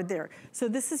little guard there. So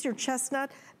this is your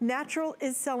chestnut. Natural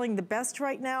is selling the best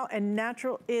right now, and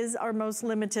natural is our most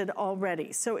limited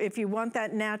already. So if you want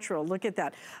that natural, look at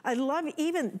that. I love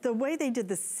even the way they did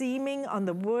the seaming on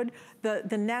the wood,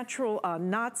 the natural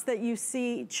knots that you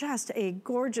see, just a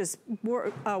gorgeous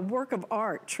work of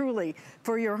art, truly,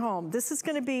 for your home. This is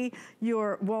gonna be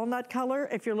your walnut color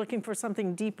if you're looking for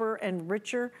something deeper and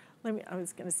richer. I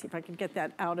was gonna see if I could get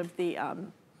that out of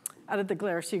the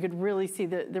glare so you could really see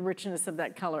the richness of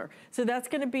that color. So that's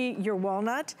gonna be your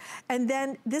walnut. And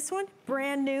then this one,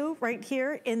 brand new right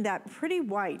here in that pretty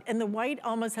white. And the white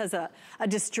almost has a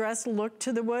distressed look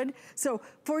to the wood. So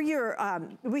for your,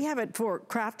 we have it for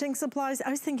crafting supplies. I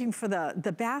was thinking for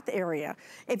the bath area.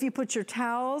 If you put your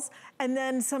towels and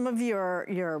then some of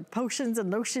your potions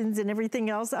and lotions and everything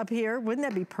else up here, wouldn't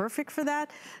that be perfect for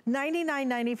that?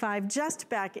 $99.95, just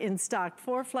back in stock.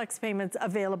 4 flex payments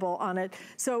available on it.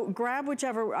 So grab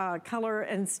whichever color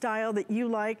and style that you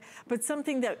like, but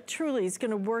something that truly is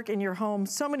gonna work in your home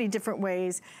so many different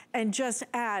ways and just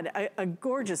add a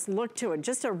gorgeous look to it,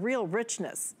 just a real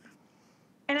richness.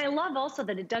 And I love also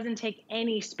that it doesn't take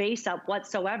any space up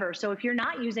whatsoever. So if you're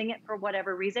not using it for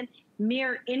whatever reason,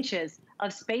 mere inches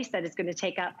of space that it's going to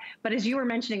take up. But as you were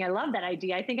mentioning, I love that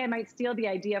idea. I think I might steal the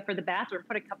idea for the bathroom,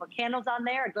 put a couple of candles on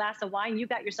there, a glass of wine, you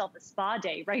got yourself a spa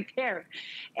day right there.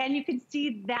 And you can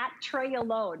see that tray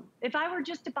alone. If I were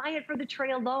just to buy it for the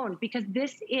tray alone, because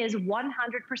this is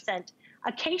 100%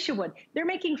 acacia wood. They're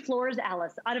making floors,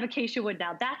 Alyce, out of acacia wood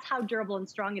now. That's how durable and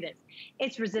strong it is.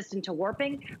 It's resistant to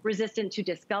warping, resistant to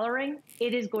discoloring.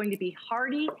 It is going to be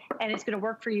hardy, and it's going to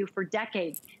work for you for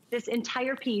decades. This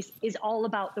entire piece is all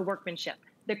about the workmanship,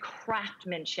 the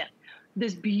craftsmanship.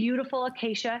 This beautiful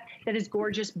acacia that is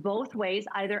gorgeous both ways,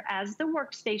 either as the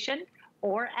workstation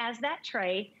or as that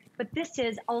tray, but this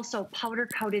is also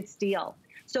powder-coated steel.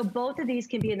 So both of these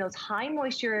can be in those high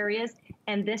moisture areas,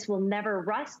 and this will never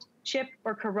rust, chip,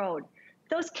 or corrode.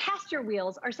 Those caster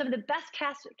wheels are some of the best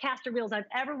caster wheels I've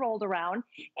ever rolled around,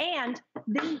 and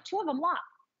then 2 of them lock.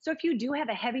 So if you do have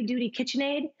a heavy-duty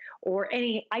KitchenAid or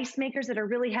any ice makers that are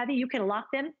really heavy, you can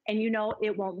lock them, and you know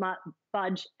it won't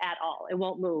budge at all. It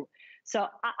won't move. So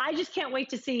I just can't wait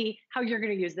to see how you're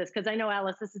going to use this, because I know,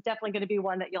 Alyce, this is definitely going to be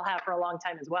one that you'll have for a long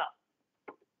time as well.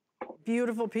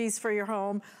 Beautiful piece for your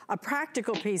home, a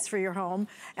practical piece for your home.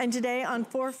 And today on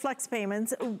 4 flex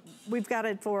payments, we've got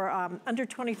it for under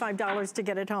 $25 to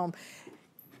get it home.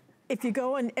 If you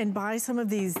go and buy some of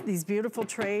these beautiful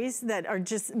trays that are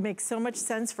just make so much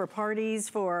sense for parties,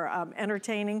 for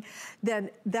entertaining, then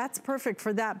that's perfect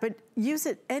for that. But use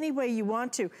it any way you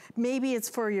want to. Maybe it's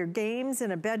for your games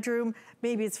in a bedroom.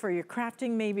 Maybe it's for your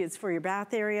crafting. Maybe it's for your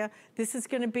bath area. This is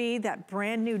going to be that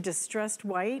brand new distressed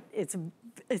white. It's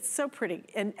it's so pretty,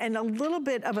 and a little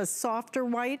bit of a softer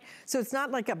white, so it's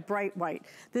not like a bright white.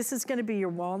 This is gonna be your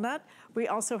walnut. We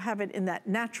also have it in that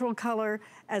natural color,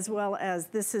 as well as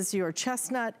this is your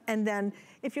chestnut, and then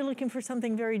if you're looking for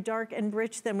something very dark and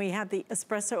rich, then we have the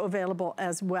espresso available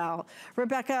as well.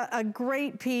 Rebecca, a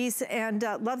great piece, and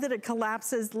love that it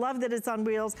collapses, love that it's on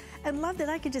wheels, and love that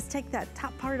I could just take that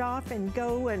top part off and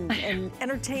go and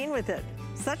entertain with it.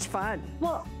 Such fun.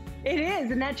 Well, it is,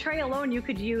 and that tray alone you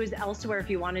could use elsewhere if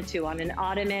you wanted to, on an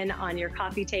ottoman, on your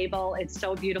coffee table. It's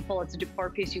so beautiful. It's a decor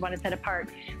piece you want to set apart.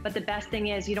 But the best thing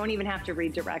is you don't even have to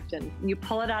read directions. You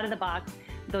pull it out of the box.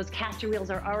 Those caster wheels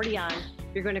are already on.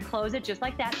 You're going to close it just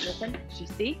like that. Listen, you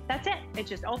see, that's it. It's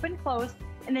just open, close,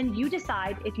 and then you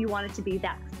decide if you want it to be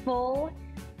that full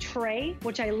tray,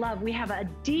 which I love. We have a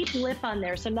deep lip on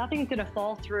there, so nothing's going to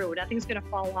fall through. Nothing's going to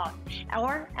fall off.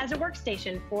 Or as a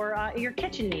workstation for your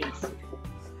kitchen needs.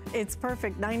 It's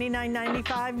perfect,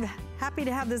 $99.95. Happy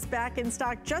to have this back in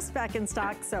stock, just back in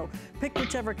stock. So pick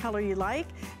whichever color you like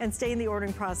and stay in the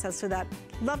ordering process for that.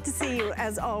 Love to see you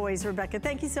as always, Rebecca.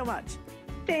 Thank you so much.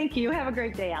 Thank you. Have a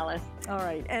great day, Alyce. All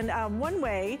right, and one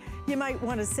way you might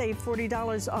want to save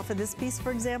 $40 off of this piece,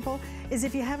 for example, is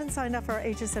if you haven't signed up for our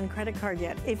HSN credit card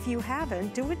yet. If you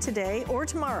haven't, do it today or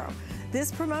tomorrow.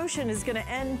 This promotion is going to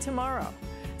end tomorrow.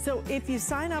 So if you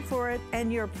sign up for it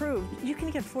and you're approved, you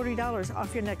can get $40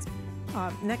 off your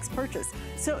next purchase.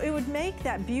 So it would make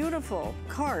that beautiful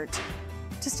cart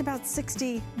just about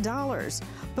 $60.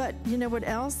 But you know what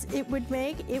else it would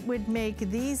make? It would make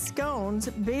these scones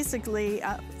basically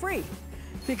free.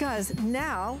 Because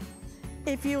now,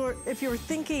 if you're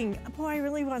thinking, boy, I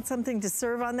really want something to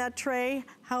serve on that tray,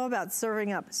 how about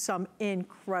serving up some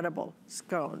incredible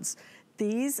scones?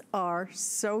 These are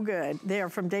so good. They are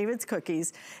from David's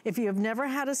Cookies. If you have never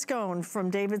had a scone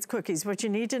from David's Cookies, what you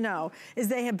need to know is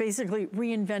they have basically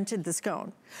reinvented the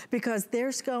scone, because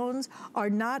their scones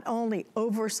are not only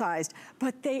oversized,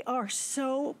 but they are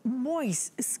so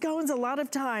moist. Scones a lot of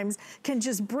times can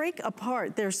just break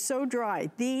apart. They're so dry.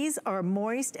 These are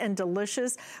moist and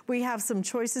delicious. We have some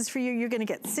choices for you. You're gonna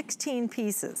get 16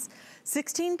 pieces.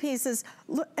 16 pieces,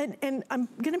 look, and I'm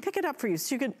gonna pick it up for you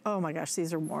so you can, oh my gosh,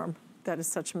 these are warm. That is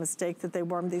such a mistake that they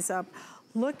warmed these up.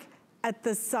 Look at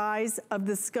the size of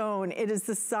the scone. It is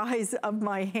the size of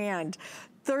my hand.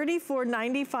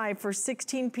 $34.95 for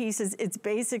 16 pieces. It's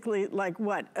basically like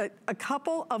what, a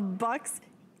couple of bucks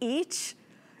each?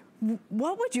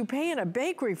 What would you pay in a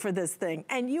bakery for this thing?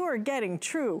 And you are getting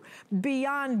true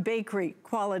beyond bakery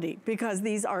quality, because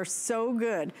these are so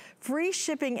good. Free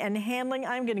shipping and handling.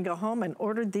 I'm gonna go home and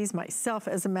order these myself,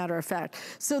 as a matter of fact.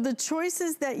 So the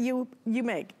choices that you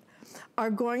make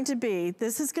are going to be,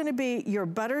 this is gonna be your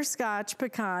butterscotch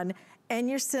pecan and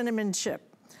your cinnamon chip.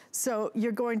 So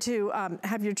you're going to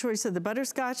have your choice of the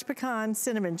butterscotch pecan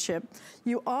cinnamon chip.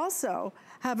 You also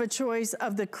have a choice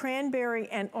of the cranberry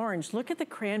and orange. Look at the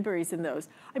cranberries in those.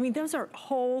 I mean, those are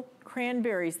whole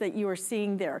cranberries that you are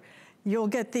seeing there. You'll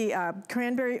get the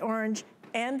cranberry orange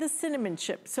and the cinnamon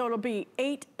chip. So it'll be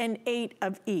 8 and 8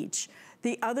 of each.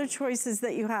 The other choices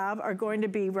that you have are going to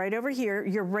be right over here,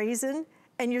 your raisin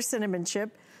and your cinnamon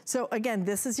chip. So again,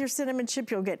 this is your cinnamon chip.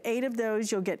 You'll get 8 of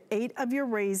those. You'll get 8 of your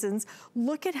raisins.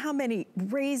 Look at how many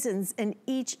raisins in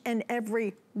each and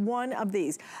every one of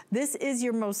these. This is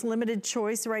your most limited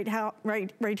choice right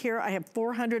here. I have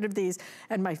 400 of these.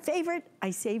 And my favorite,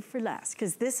 I saved for last,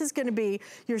 because this is gonna be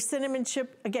your cinnamon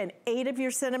chip. Again, 8 of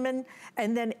your cinnamon,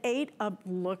 and then 8 of,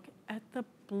 look at the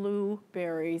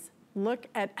blueberries. Look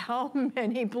at how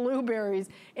many blueberries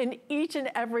in each and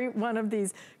every one of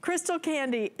these. Crystal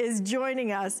Candy is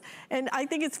joining us. And I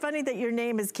think it's funny that your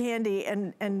name is Candy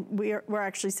and we're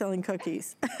actually selling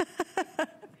cookies.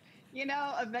 You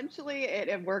know, eventually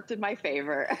it worked in my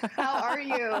favor. How are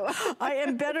you? I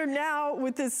am better now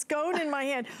with this scone in my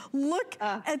hand. Look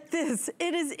at this.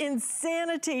 It is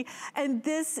insanity. And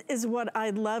this is what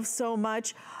I love so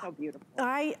much. So beautiful.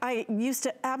 I used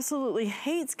to absolutely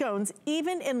hate scones,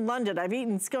 even in London. I've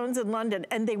eaten scones in London,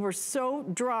 and they were so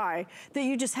dry that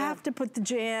you just have to put the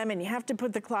jam and you have to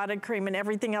put the clotted cream and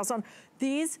everything else on.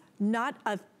 These, not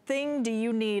a thing do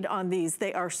you need on these.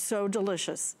 They are so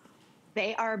delicious.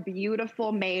 They are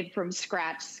beautiful, made from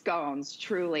scratch scones,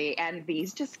 truly. And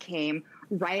these just came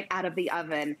right out of the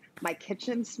oven. My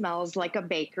kitchen smells like a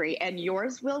bakery, and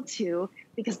yours will too,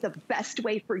 because the best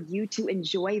way for you to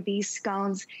enjoy these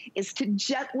scones is to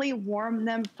gently warm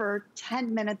them for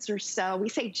 10 minutes or so. We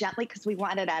say gently because we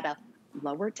want it at a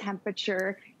lower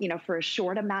temperature, you know, for a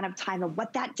short amount of time. And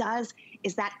what that does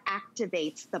is that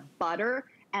activates the butter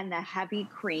and the heavy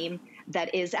cream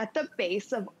that is at the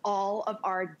base of all of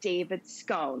our David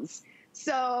scones.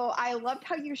 So I loved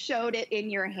how you showed it in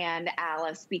your hand,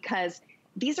 Alyce, because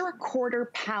these are a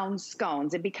 1/4 pound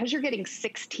scones. And because you're getting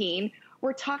 16,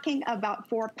 we're talking about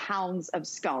 4 pounds of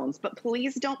scones. But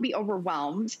please don't be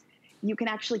overwhelmed. You can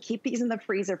actually keep these in the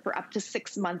freezer for up to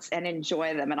 6 months and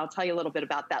enjoy them. And I'll tell you a little bit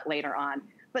about that later on.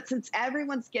 But since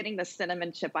everyone's getting the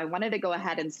cinnamon chip, I wanted to go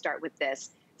ahead and start with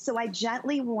this. So I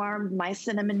gently warmed my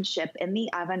cinnamon chip in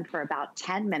the oven for about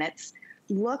 10 minutes.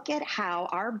 Look at how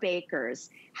our bakers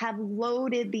have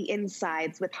loaded the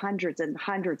insides with hundreds and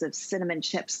hundreds of cinnamon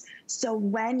chips. So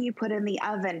when you put in the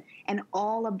oven and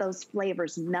all of those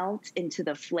flavors melt into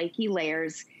the flaky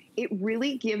layers, it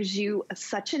really gives you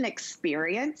such an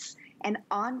experience. And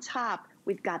on top,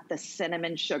 we've got the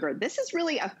cinnamon sugar. This is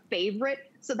really a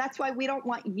favorite. So that's why we don't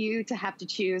want you to have to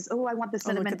choose, oh, I want the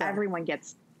cinnamon. Everyone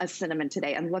gets a cinnamon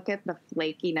today. And look at the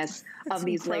flakiness of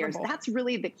these layers. That's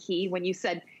really the key. When you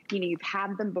said, you know, you've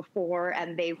had them before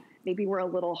and they maybe were a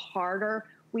little harder,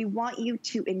 we want you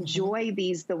to enjoy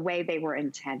these the way they were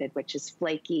intended, which is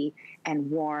flaky and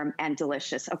warm and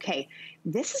delicious. Okay,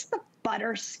 this is the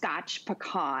butterscotch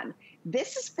pecan.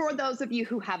 This is for those of you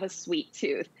who have a sweet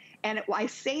tooth. And I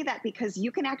say that because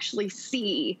you can actually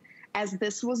see, as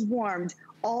this was warmed,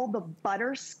 all the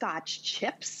butterscotch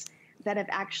chips that have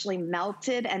actually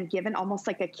melted and given almost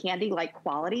like a candy-like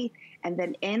quality. And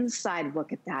then inside,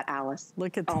 look at that, Alyce.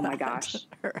 Look at that. Oh my gosh.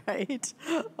 Right.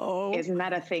 Oh. Isn't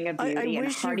that a thing of beauty?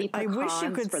 I wish you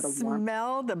could for the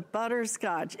smell the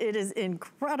butterscotch. It is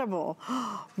incredible.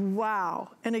 Wow.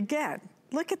 And again,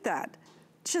 look at that.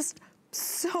 Just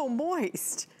so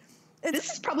moist.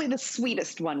 This is probably the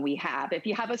sweetest one we have, if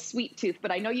you have a sweet tooth.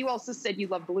 But I know you also said you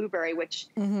love blueberry, which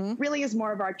really is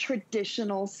more of our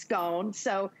traditional scone.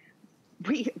 So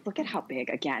look at how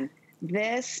big, again.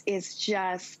 This is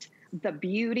just the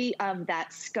beauty of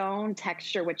that scone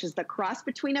texture, which is the cross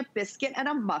between a biscuit and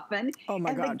a muffin. Oh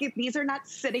my God. These are not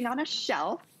sitting on a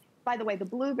shelf. By the way, the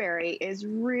blueberry is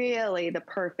really the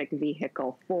perfect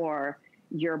vehicle for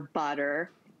your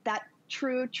butter, that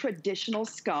true traditional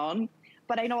scone.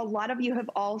 But I know a lot of you have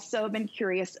also been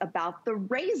curious about the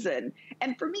raisin.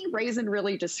 And for me, raisin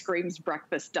really just screams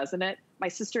breakfast, doesn't it? My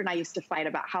sister and I used to fight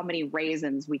about how many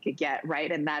raisins we could get,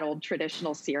 right, in that old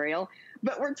traditional cereal.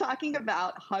 But we're talking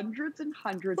about hundreds and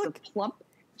hundreds of plump,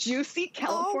 juicy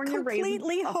California raisins.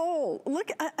 Completely whole.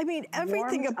 Look, I mean,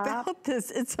 everything about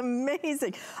this, it's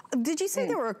amazing. Did you say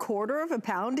they were a 1/4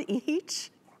 pound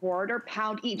each? 1/4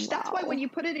 pound each. Wow. That's why when you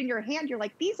put it in your hand, you're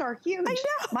like, these are huge. I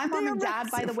know, my mom and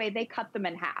dad, by the way, they cut them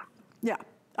in half. Yeah.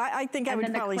 I think I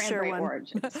would probably share one.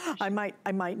 I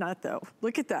might not though.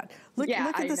 Look at that. Look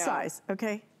at the size,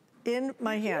 okay? In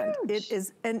my hand. It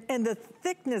is, and the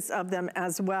thickness of them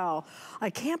as well. I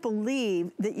can't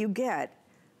believe that you get,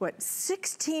 what,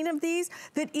 16 of these?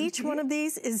 That each one of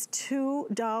these is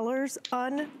 $2.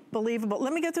 Unbelievable.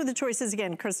 Let me go through the choices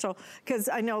again, Crystal, because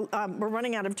I know we're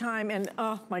running out of time, and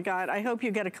oh my God, I hope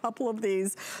you get a couple of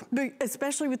these,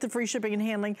 especially with the free shipping and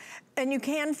handling. And you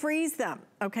can freeze them,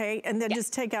 okay? And then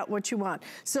just take out what you want.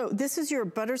 So this is your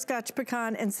butterscotch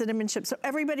pecan and cinnamon chip. So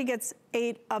everybody gets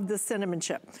 8 of the cinnamon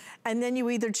chip. And then you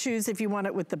either choose if you want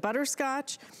it with the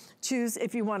butterscotch, choose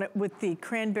if you want it with the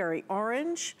cranberry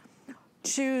orange,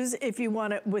 choose if you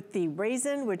want it with the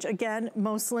raisin, which again,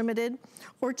 most limited,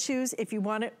 or choose if you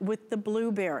want it with the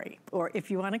blueberry, or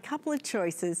if you want a couple of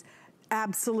choices,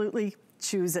 absolutely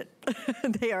choose it.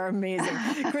 They are amazing.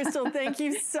 Crystal, thank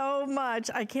you so much.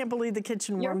 I can't believe the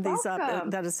kitchen warmed these up.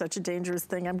 That is such a dangerous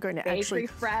thing. I'm going to actually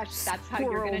fresh. That's how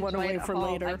you're going to enjoy it for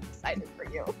later. I'm excited for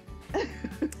you.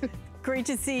 Great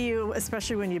to see you,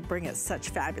 especially when you bring us such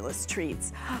fabulous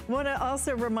treats. Want to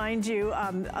also remind you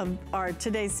of our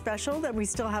today's special that we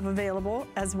still have available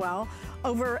as well.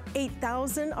 Over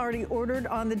 8,000 already ordered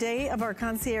on the day of our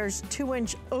Concierge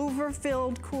 2-inch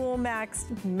overfilled Cool Max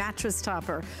mattress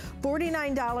topper.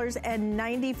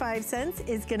 $49.95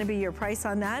 is going to be your price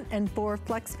on that, and 4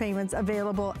 flex payments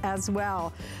available as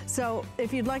well. So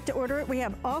if you'd like to order it, we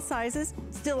have all sizes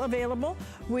still available.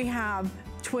 We have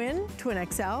Twin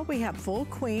XL, we have full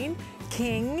queen,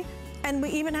 king, and we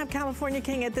even have California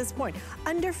king at this point.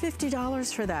 Under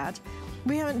 $50 for that.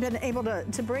 We haven't been able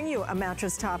to bring you a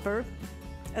mattress topper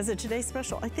as a today's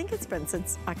special. I think it's been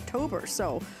since October,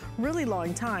 so really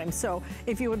long time. So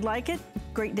if you would like it,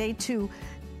 great day to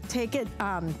take it,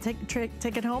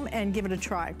 take it home and give it a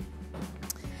try.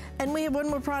 And we have one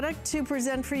more product to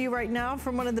present for you right now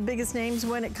from one of the biggest names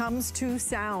when it comes to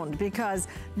sound, because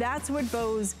that's what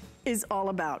Bose is all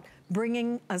about,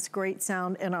 bringing us great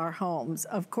sound in our homes.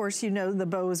 Of course, you know the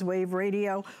Bose Wave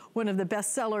Radio, one of the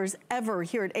best sellers ever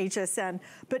here at HSN.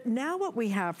 But now what we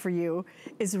have for you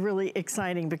is really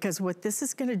exciting, because what this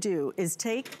is gonna do is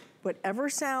take whatever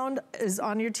sound is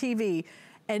on your TV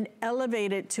and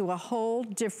elevate it to a whole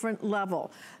different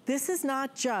level. This is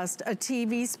not just a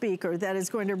TV speaker that is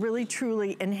going to really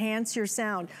truly enhance your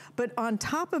sound, but on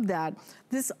top of that,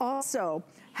 this also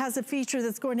has a feature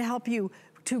that's going to help you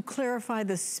to clarify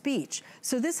the speech.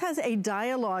 So this has a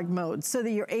dialogue mode so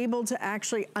that you're able to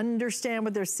actually understand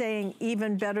what they're saying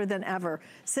even better than ever.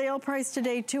 Sale price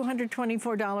today,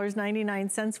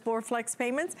 $224.99 for flex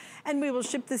payments, and we will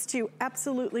ship this to you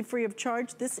absolutely free of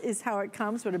charge. This is how it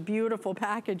comes, what a beautiful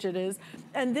package it is.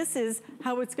 And this is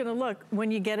how it's gonna look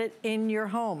when you get it in your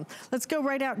home. Let's go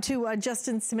right out to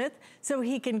Justin Smith so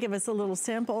he can give us a little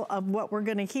sample of what we're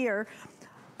gonna hear.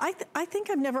 I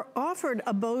think I've never offered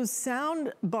a Bose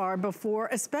sound bar before,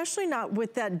 especially not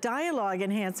with that dialogue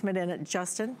enhancement in it,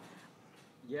 Justin.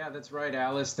 Yeah, that's right,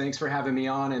 Alyce. Thanks for having me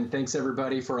on, and thanks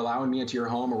everybody for allowing me into your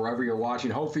home or wherever you're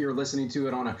watching. Hopefully you're listening to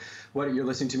it on what you're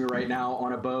listening to me right now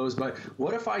on a Bose. But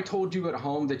what if I told you at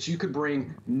home that you could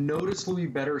bring noticeably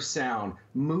better sound,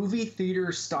 movie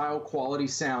theater style quality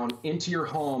sound into your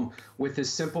home with as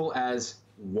simple as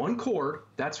one cord?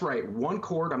 That's right, one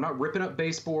cord. I'm not ripping up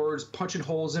baseboards, punching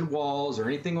holes in walls or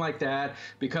anything like that,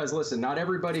 because listen, not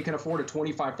everybody can afford a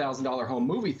 $25,000 home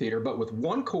movie theater, but with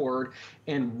one cord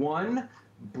and one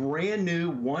brand new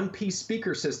one-piece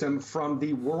speaker system from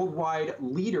the worldwide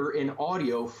leader in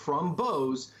audio from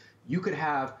Bose, you could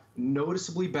have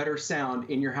noticeably better sound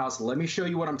in your house. Let me show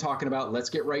you what I'm talking about. Let's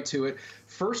get right to it.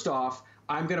 First off,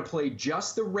 I'm going to play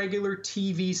just the regular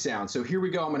TV sound. So here we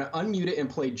go. I'm going to unmute it and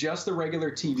play just the regular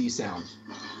TV sound.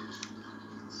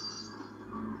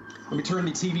 Let me turn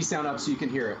the TV sound up so you can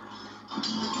hear it.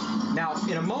 Now,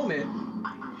 in a moment,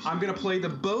 I'm going to play the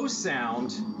Bose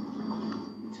sound,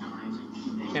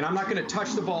 and I'm not going to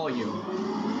touch the volume.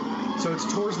 So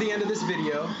it's towards the end of this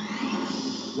video.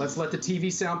 Let's let the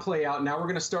TV sound play out. Now we're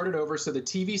going to start it over. So the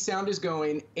TV sound is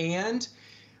going, and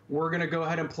we're going to go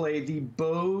ahead and play the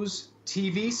Bose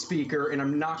TV speaker, and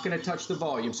I'm not going to touch the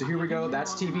volume. So here we go.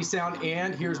 That's TV sound,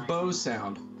 and here's Bose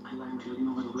sound. I learned to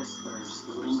ignore the whispers,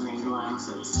 the lingering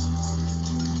glances.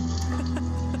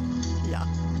 Yeah.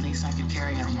 At least I could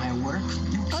carry out my work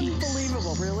in peace.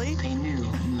 Unbelievable, really? They knew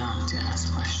not to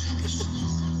ask questions.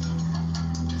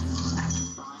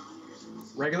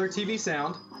 Regular TV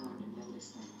sound.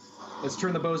 Let's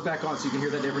turn the Bose back on so you can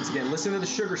hear that difference again. Listen to the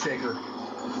sugar shaker.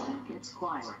 It's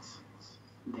quiet.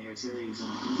 There's a reason.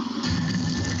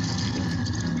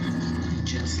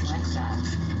 Just like that,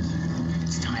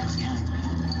 it's time again.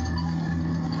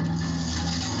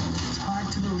 It's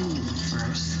hard to believe at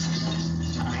first,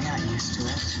 but I got used to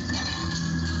it.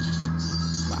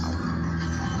 Wow.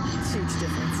 It's a huge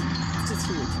difference. It's just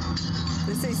huge.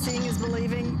 They say seeing is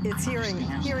believing, it's hearing.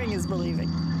 Hearing is believing.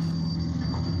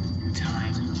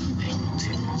 Time thing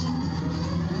too.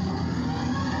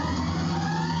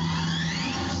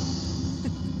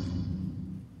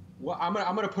 Well, I'm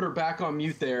gonna put her back on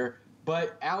mute there.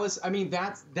 But Alyce, I mean,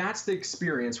 that's the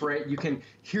experience, right? You can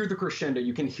hear the crescendo,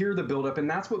 you can hear the buildup, and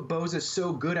that's what Bose is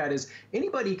so good at. Is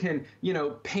anybody can,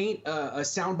 paint a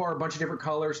sound bar a bunch of different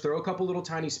colors, throw a couple little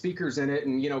tiny speakers in it,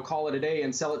 and call it a day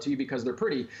and sell it to you because they're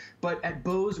pretty. But at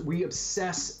Bose, we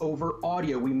obsess over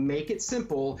audio. We make it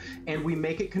simple and we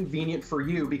make it convenient for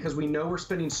you because we know we're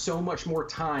spending so much more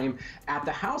time at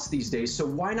the house these days. So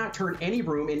why not turn any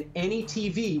room and any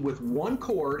TV with one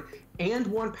cord and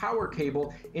one power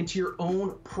cable into your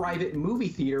own private movie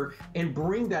theater and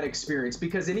bring that experience?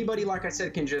 Because anybody, like I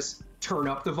said, can just turn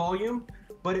up the volume.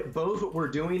 But at Bose, what we're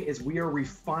doing is we are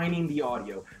refining the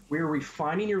audio. We are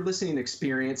refining your listening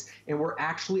experience, and we're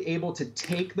actually able to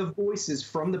take the voices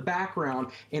from the background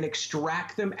and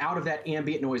extract them out of that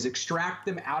ambient noise, extract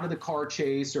them out of the car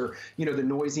chase or, the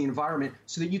noisy environment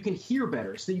so that you can hear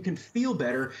better, so that you can feel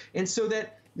better, and so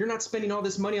that you're not spending all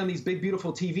this money on these big,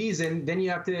 beautiful TVs, and then you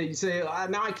have to say,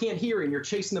 now I can't hear, and you're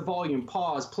chasing the volume,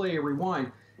 pause, play,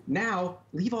 rewind. Now,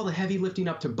 leave all the heavy lifting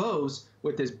up to Bose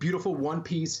with this beautiful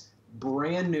one-piece,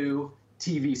 brand new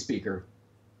TV speaker.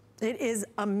 It is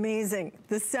amazing.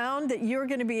 The sound that you're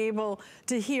going to be able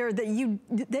to hear that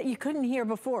you couldn't hear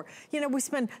before. We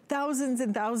spend thousands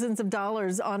and thousands of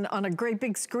dollars on a great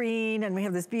big screen, and we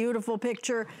have this beautiful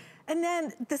picture. And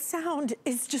then the sound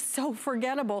is just so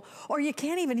forgettable, or you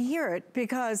can't even hear it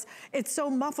because it's so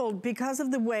muffled because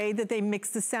of the way that they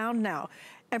mix the sound now.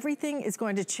 Everything is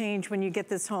going to change when you get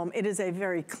this home. It is a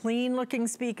very clean looking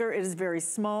speaker. It is very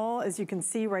small, as you can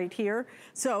see right here.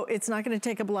 So it's not gonna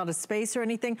take up a lot of space or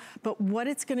anything, but what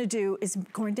it's gonna do is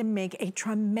going to make a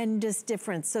tremendous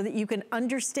difference so that you can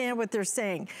understand what they're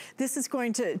saying. This is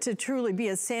going to truly be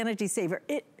a sanity saver.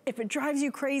 If it drives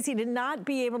you crazy to not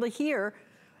be able to hear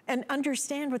and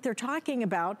understand what they're talking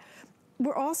about,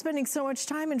 we're all spending so much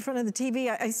time in front of the TV.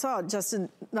 I saw, Justin,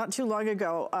 not too long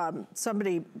ago,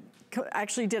 somebody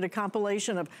actually did a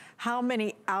compilation of how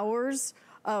many hours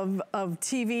of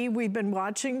TV we've been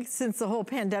watching since the whole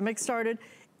pandemic started.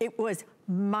 It was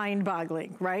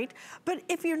mind-boggling, right? But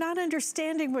if you're not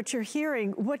understanding what you're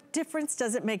hearing, what difference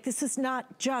does it make? This is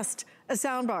not just a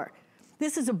soundbar.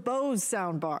 This is a Bose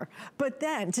soundbar. But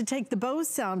then to take the Bose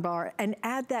soundbar and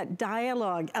add that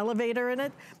dialogue elevator in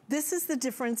it, this is the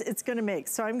difference it's gonna make.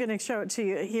 So I'm gonna show it to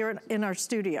you here in our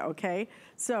studio, okay?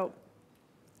 So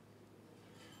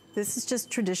this is just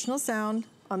traditional sound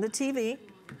on the TV.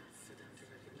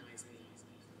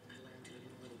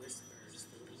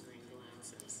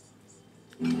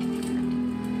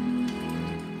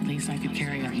 At least I could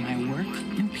carry out my work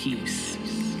in peace.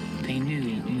 They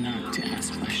knew not to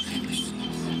ask questions.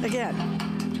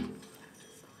 Again,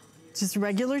 just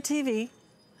regular TV.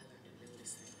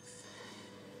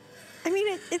 I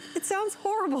mean, it sounds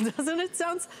horrible, doesn't it? It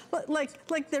sounds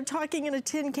like they're talking in a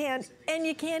tin can and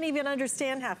you can't even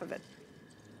understand half of it.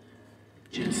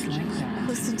 Just like that.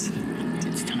 Listen to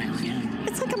it's time again.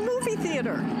 It's like a movie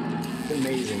theater.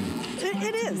 Amazing.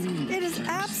 It is. It is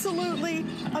absolutely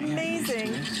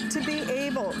amazing to be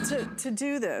able to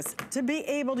do this, to be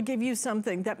able to give you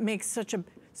something that makes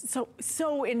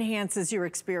so enhances your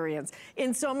experience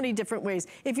in so many different ways.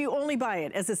 If you only buy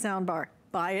it as a soundbar,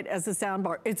 buy it as a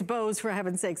soundbar. It's Bose, for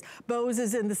heaven's sakes. Bose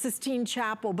is in the Sistine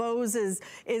Chapel. Bose is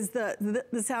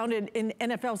the sound in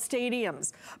NFL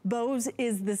stadiums. Bose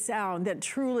is the sound that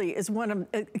truly is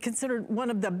considered one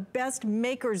of the best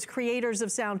makers, creators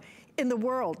of sound in the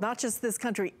world, not just this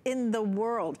country, in the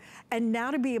world. And now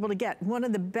to be able to get one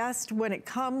of the best when it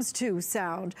comes to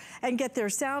sound and get their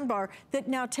sound bar that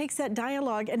now takes that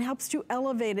dialogue and helps to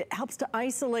elevate it, helps to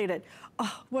isolate it.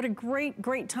 Oh, what a great,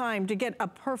 great time to get a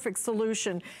perfect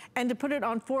solution and to put it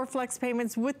on 4 flex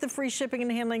payments with the free shipping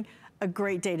and handling. A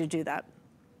great day to do that.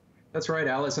 That's right,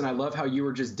 Alyce, and I love how you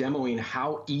were just demoing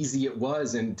how easy it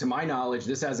was. And to my knowledge,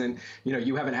 this hasn't,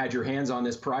 you haven't had your hands on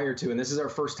this prior to, and this is our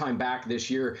first time back this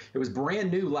year. It was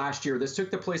brand new last year. This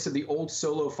took the place of the old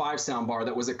Solo 5 soundbar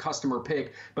that was a customer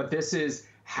pick, but this is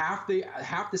half the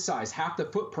size, half the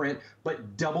footprint,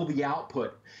 but double the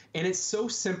output. And it's so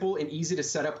simple and easy to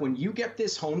set up. When you get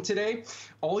this home today,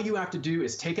 all you have to do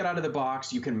is take it out of the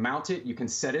box. You can mount it. You can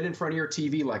set it in front of your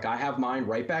TV like I have mine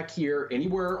right back here,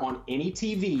 anywhere on any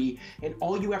TV. And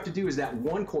all you have to do is that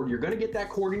one cord. You're going to get that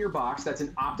cord in your box. That's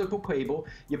an optical cable.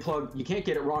 You can't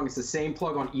get it wrong. It's the same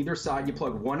plug on either side. You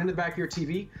plug one into the back of your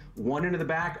TV, one into the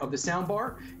back of the sound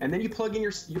bar, and then you plug in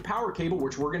your power cable,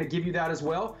 which we're going to give you that as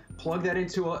well. Plug that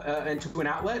into an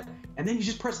outlet, and then you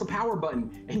just press the power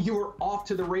button and you are off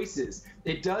to the races.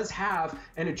 It does have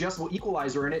an adjustable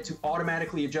equalizer in it to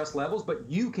automatically adjust levels, but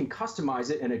you can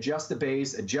customize it and adjust the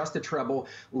bass, adjust the treble,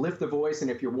 lift the voice. And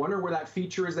if you're wondering where that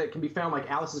feature is that can be found, like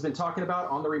Alyce has been talking about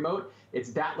on the remote,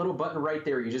 it's that little button right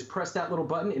there. You just press that little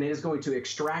button and it is going to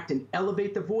extract and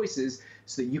elevate the voices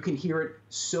so that you can hear it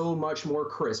so much more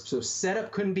crisp. So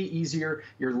setup couldn't be easier.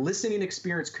 Your listening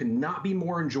experience could not be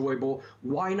more enjoyable.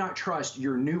 Why not trust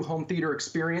your new home theater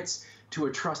experience to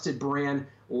a trusted brand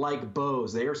like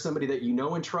Bose? They are somebody that you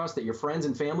know and trust, that your friends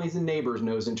and families and neighbors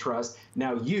knows and trust.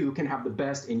 Now you can have the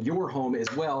best in your home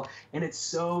as well. And it's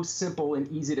so simple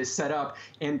and easy to set up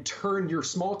and turn your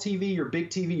small TV, your big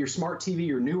TV, your smart TV,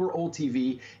 your new or old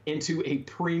TV into a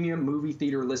premium movie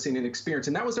theater listening experience.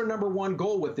 And that was our #1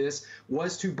 goal with this,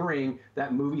 was to bring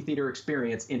that movie theater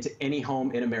experience into any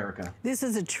home in America. This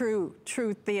is a true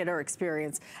theater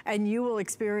experience, and you will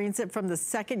experience it from the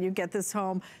second you get this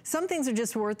home. Some things are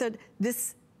just worth it.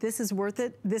 This is worth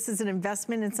it. This is an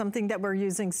investment in something that we're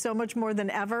using so much more than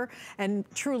ever, and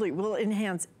truly will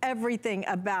enhance everything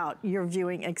about your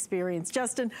viewing experience.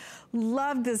 Justin,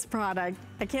 love this product.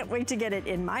 I can't wait to get it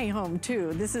in my home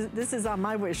too. This is on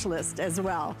my wish list as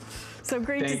well. So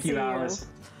great to see you. Thank you, Alyce.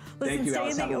 Listen, thank you,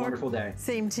 Alyce. Have a wonderful day.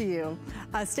 Same to you.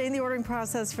 Stay in the ordering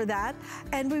process for that.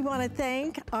 And we want to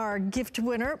thank our gift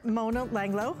winner, Mona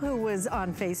Langlo, who was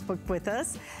on Facebook with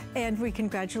us. And we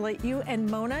congratulate you. And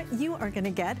Mona, you are going to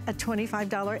get a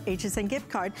 $25 HSN gift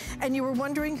card. And you were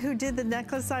wondering who did the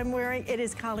necklace I'm wearing? It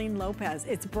is Colleen Lopez.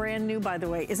 It's brand new, by the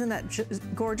way. Isn't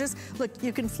that gorgeous? Look,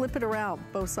 you can flip it around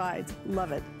both sides.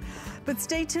 Love it. But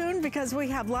stay tuned because we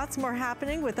have lots more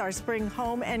happening with our spring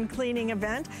home and cleaning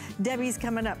event. Debbie's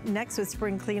coming up next with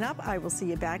spring cleanup. I will see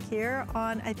you back here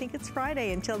on, I think it's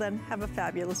Friday. Until then, have a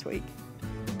fabulous week.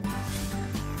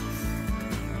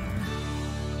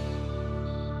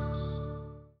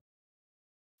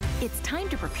 It's time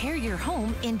to prepare your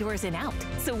home indoors and out.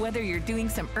 So whether you're doing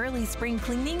some early spring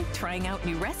cleaning, trying out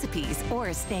new recipes,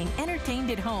 or staying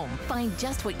entertained at home, find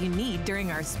just what you need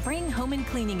during our Spring Home and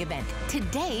Cleaning event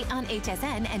today on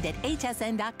HSN and at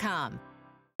hsn.com.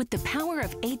 With the power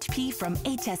of HP from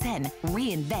HSN,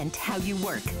 reinvent how you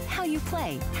work, how you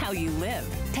play, how you live.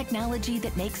 Technology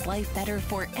that makes life better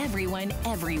for everyone,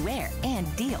 everywhere, and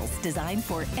deals designed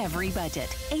for every budget.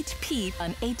 HP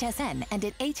on HSN and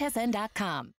at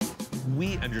hsn.com.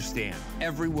 We understand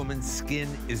every woman's skin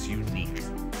is unique.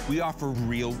 We offer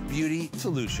real beauty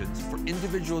solutions for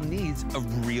individual needs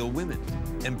of real women,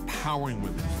 empowering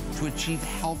women to achieve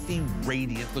healthy,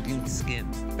 radiant-looking skin.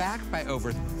 Backed by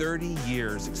over 30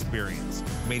 years' experience,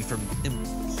 made from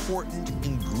important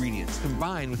ingredients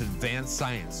combined with advanced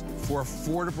science for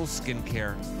affordable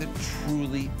skincare that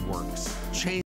truly works. Change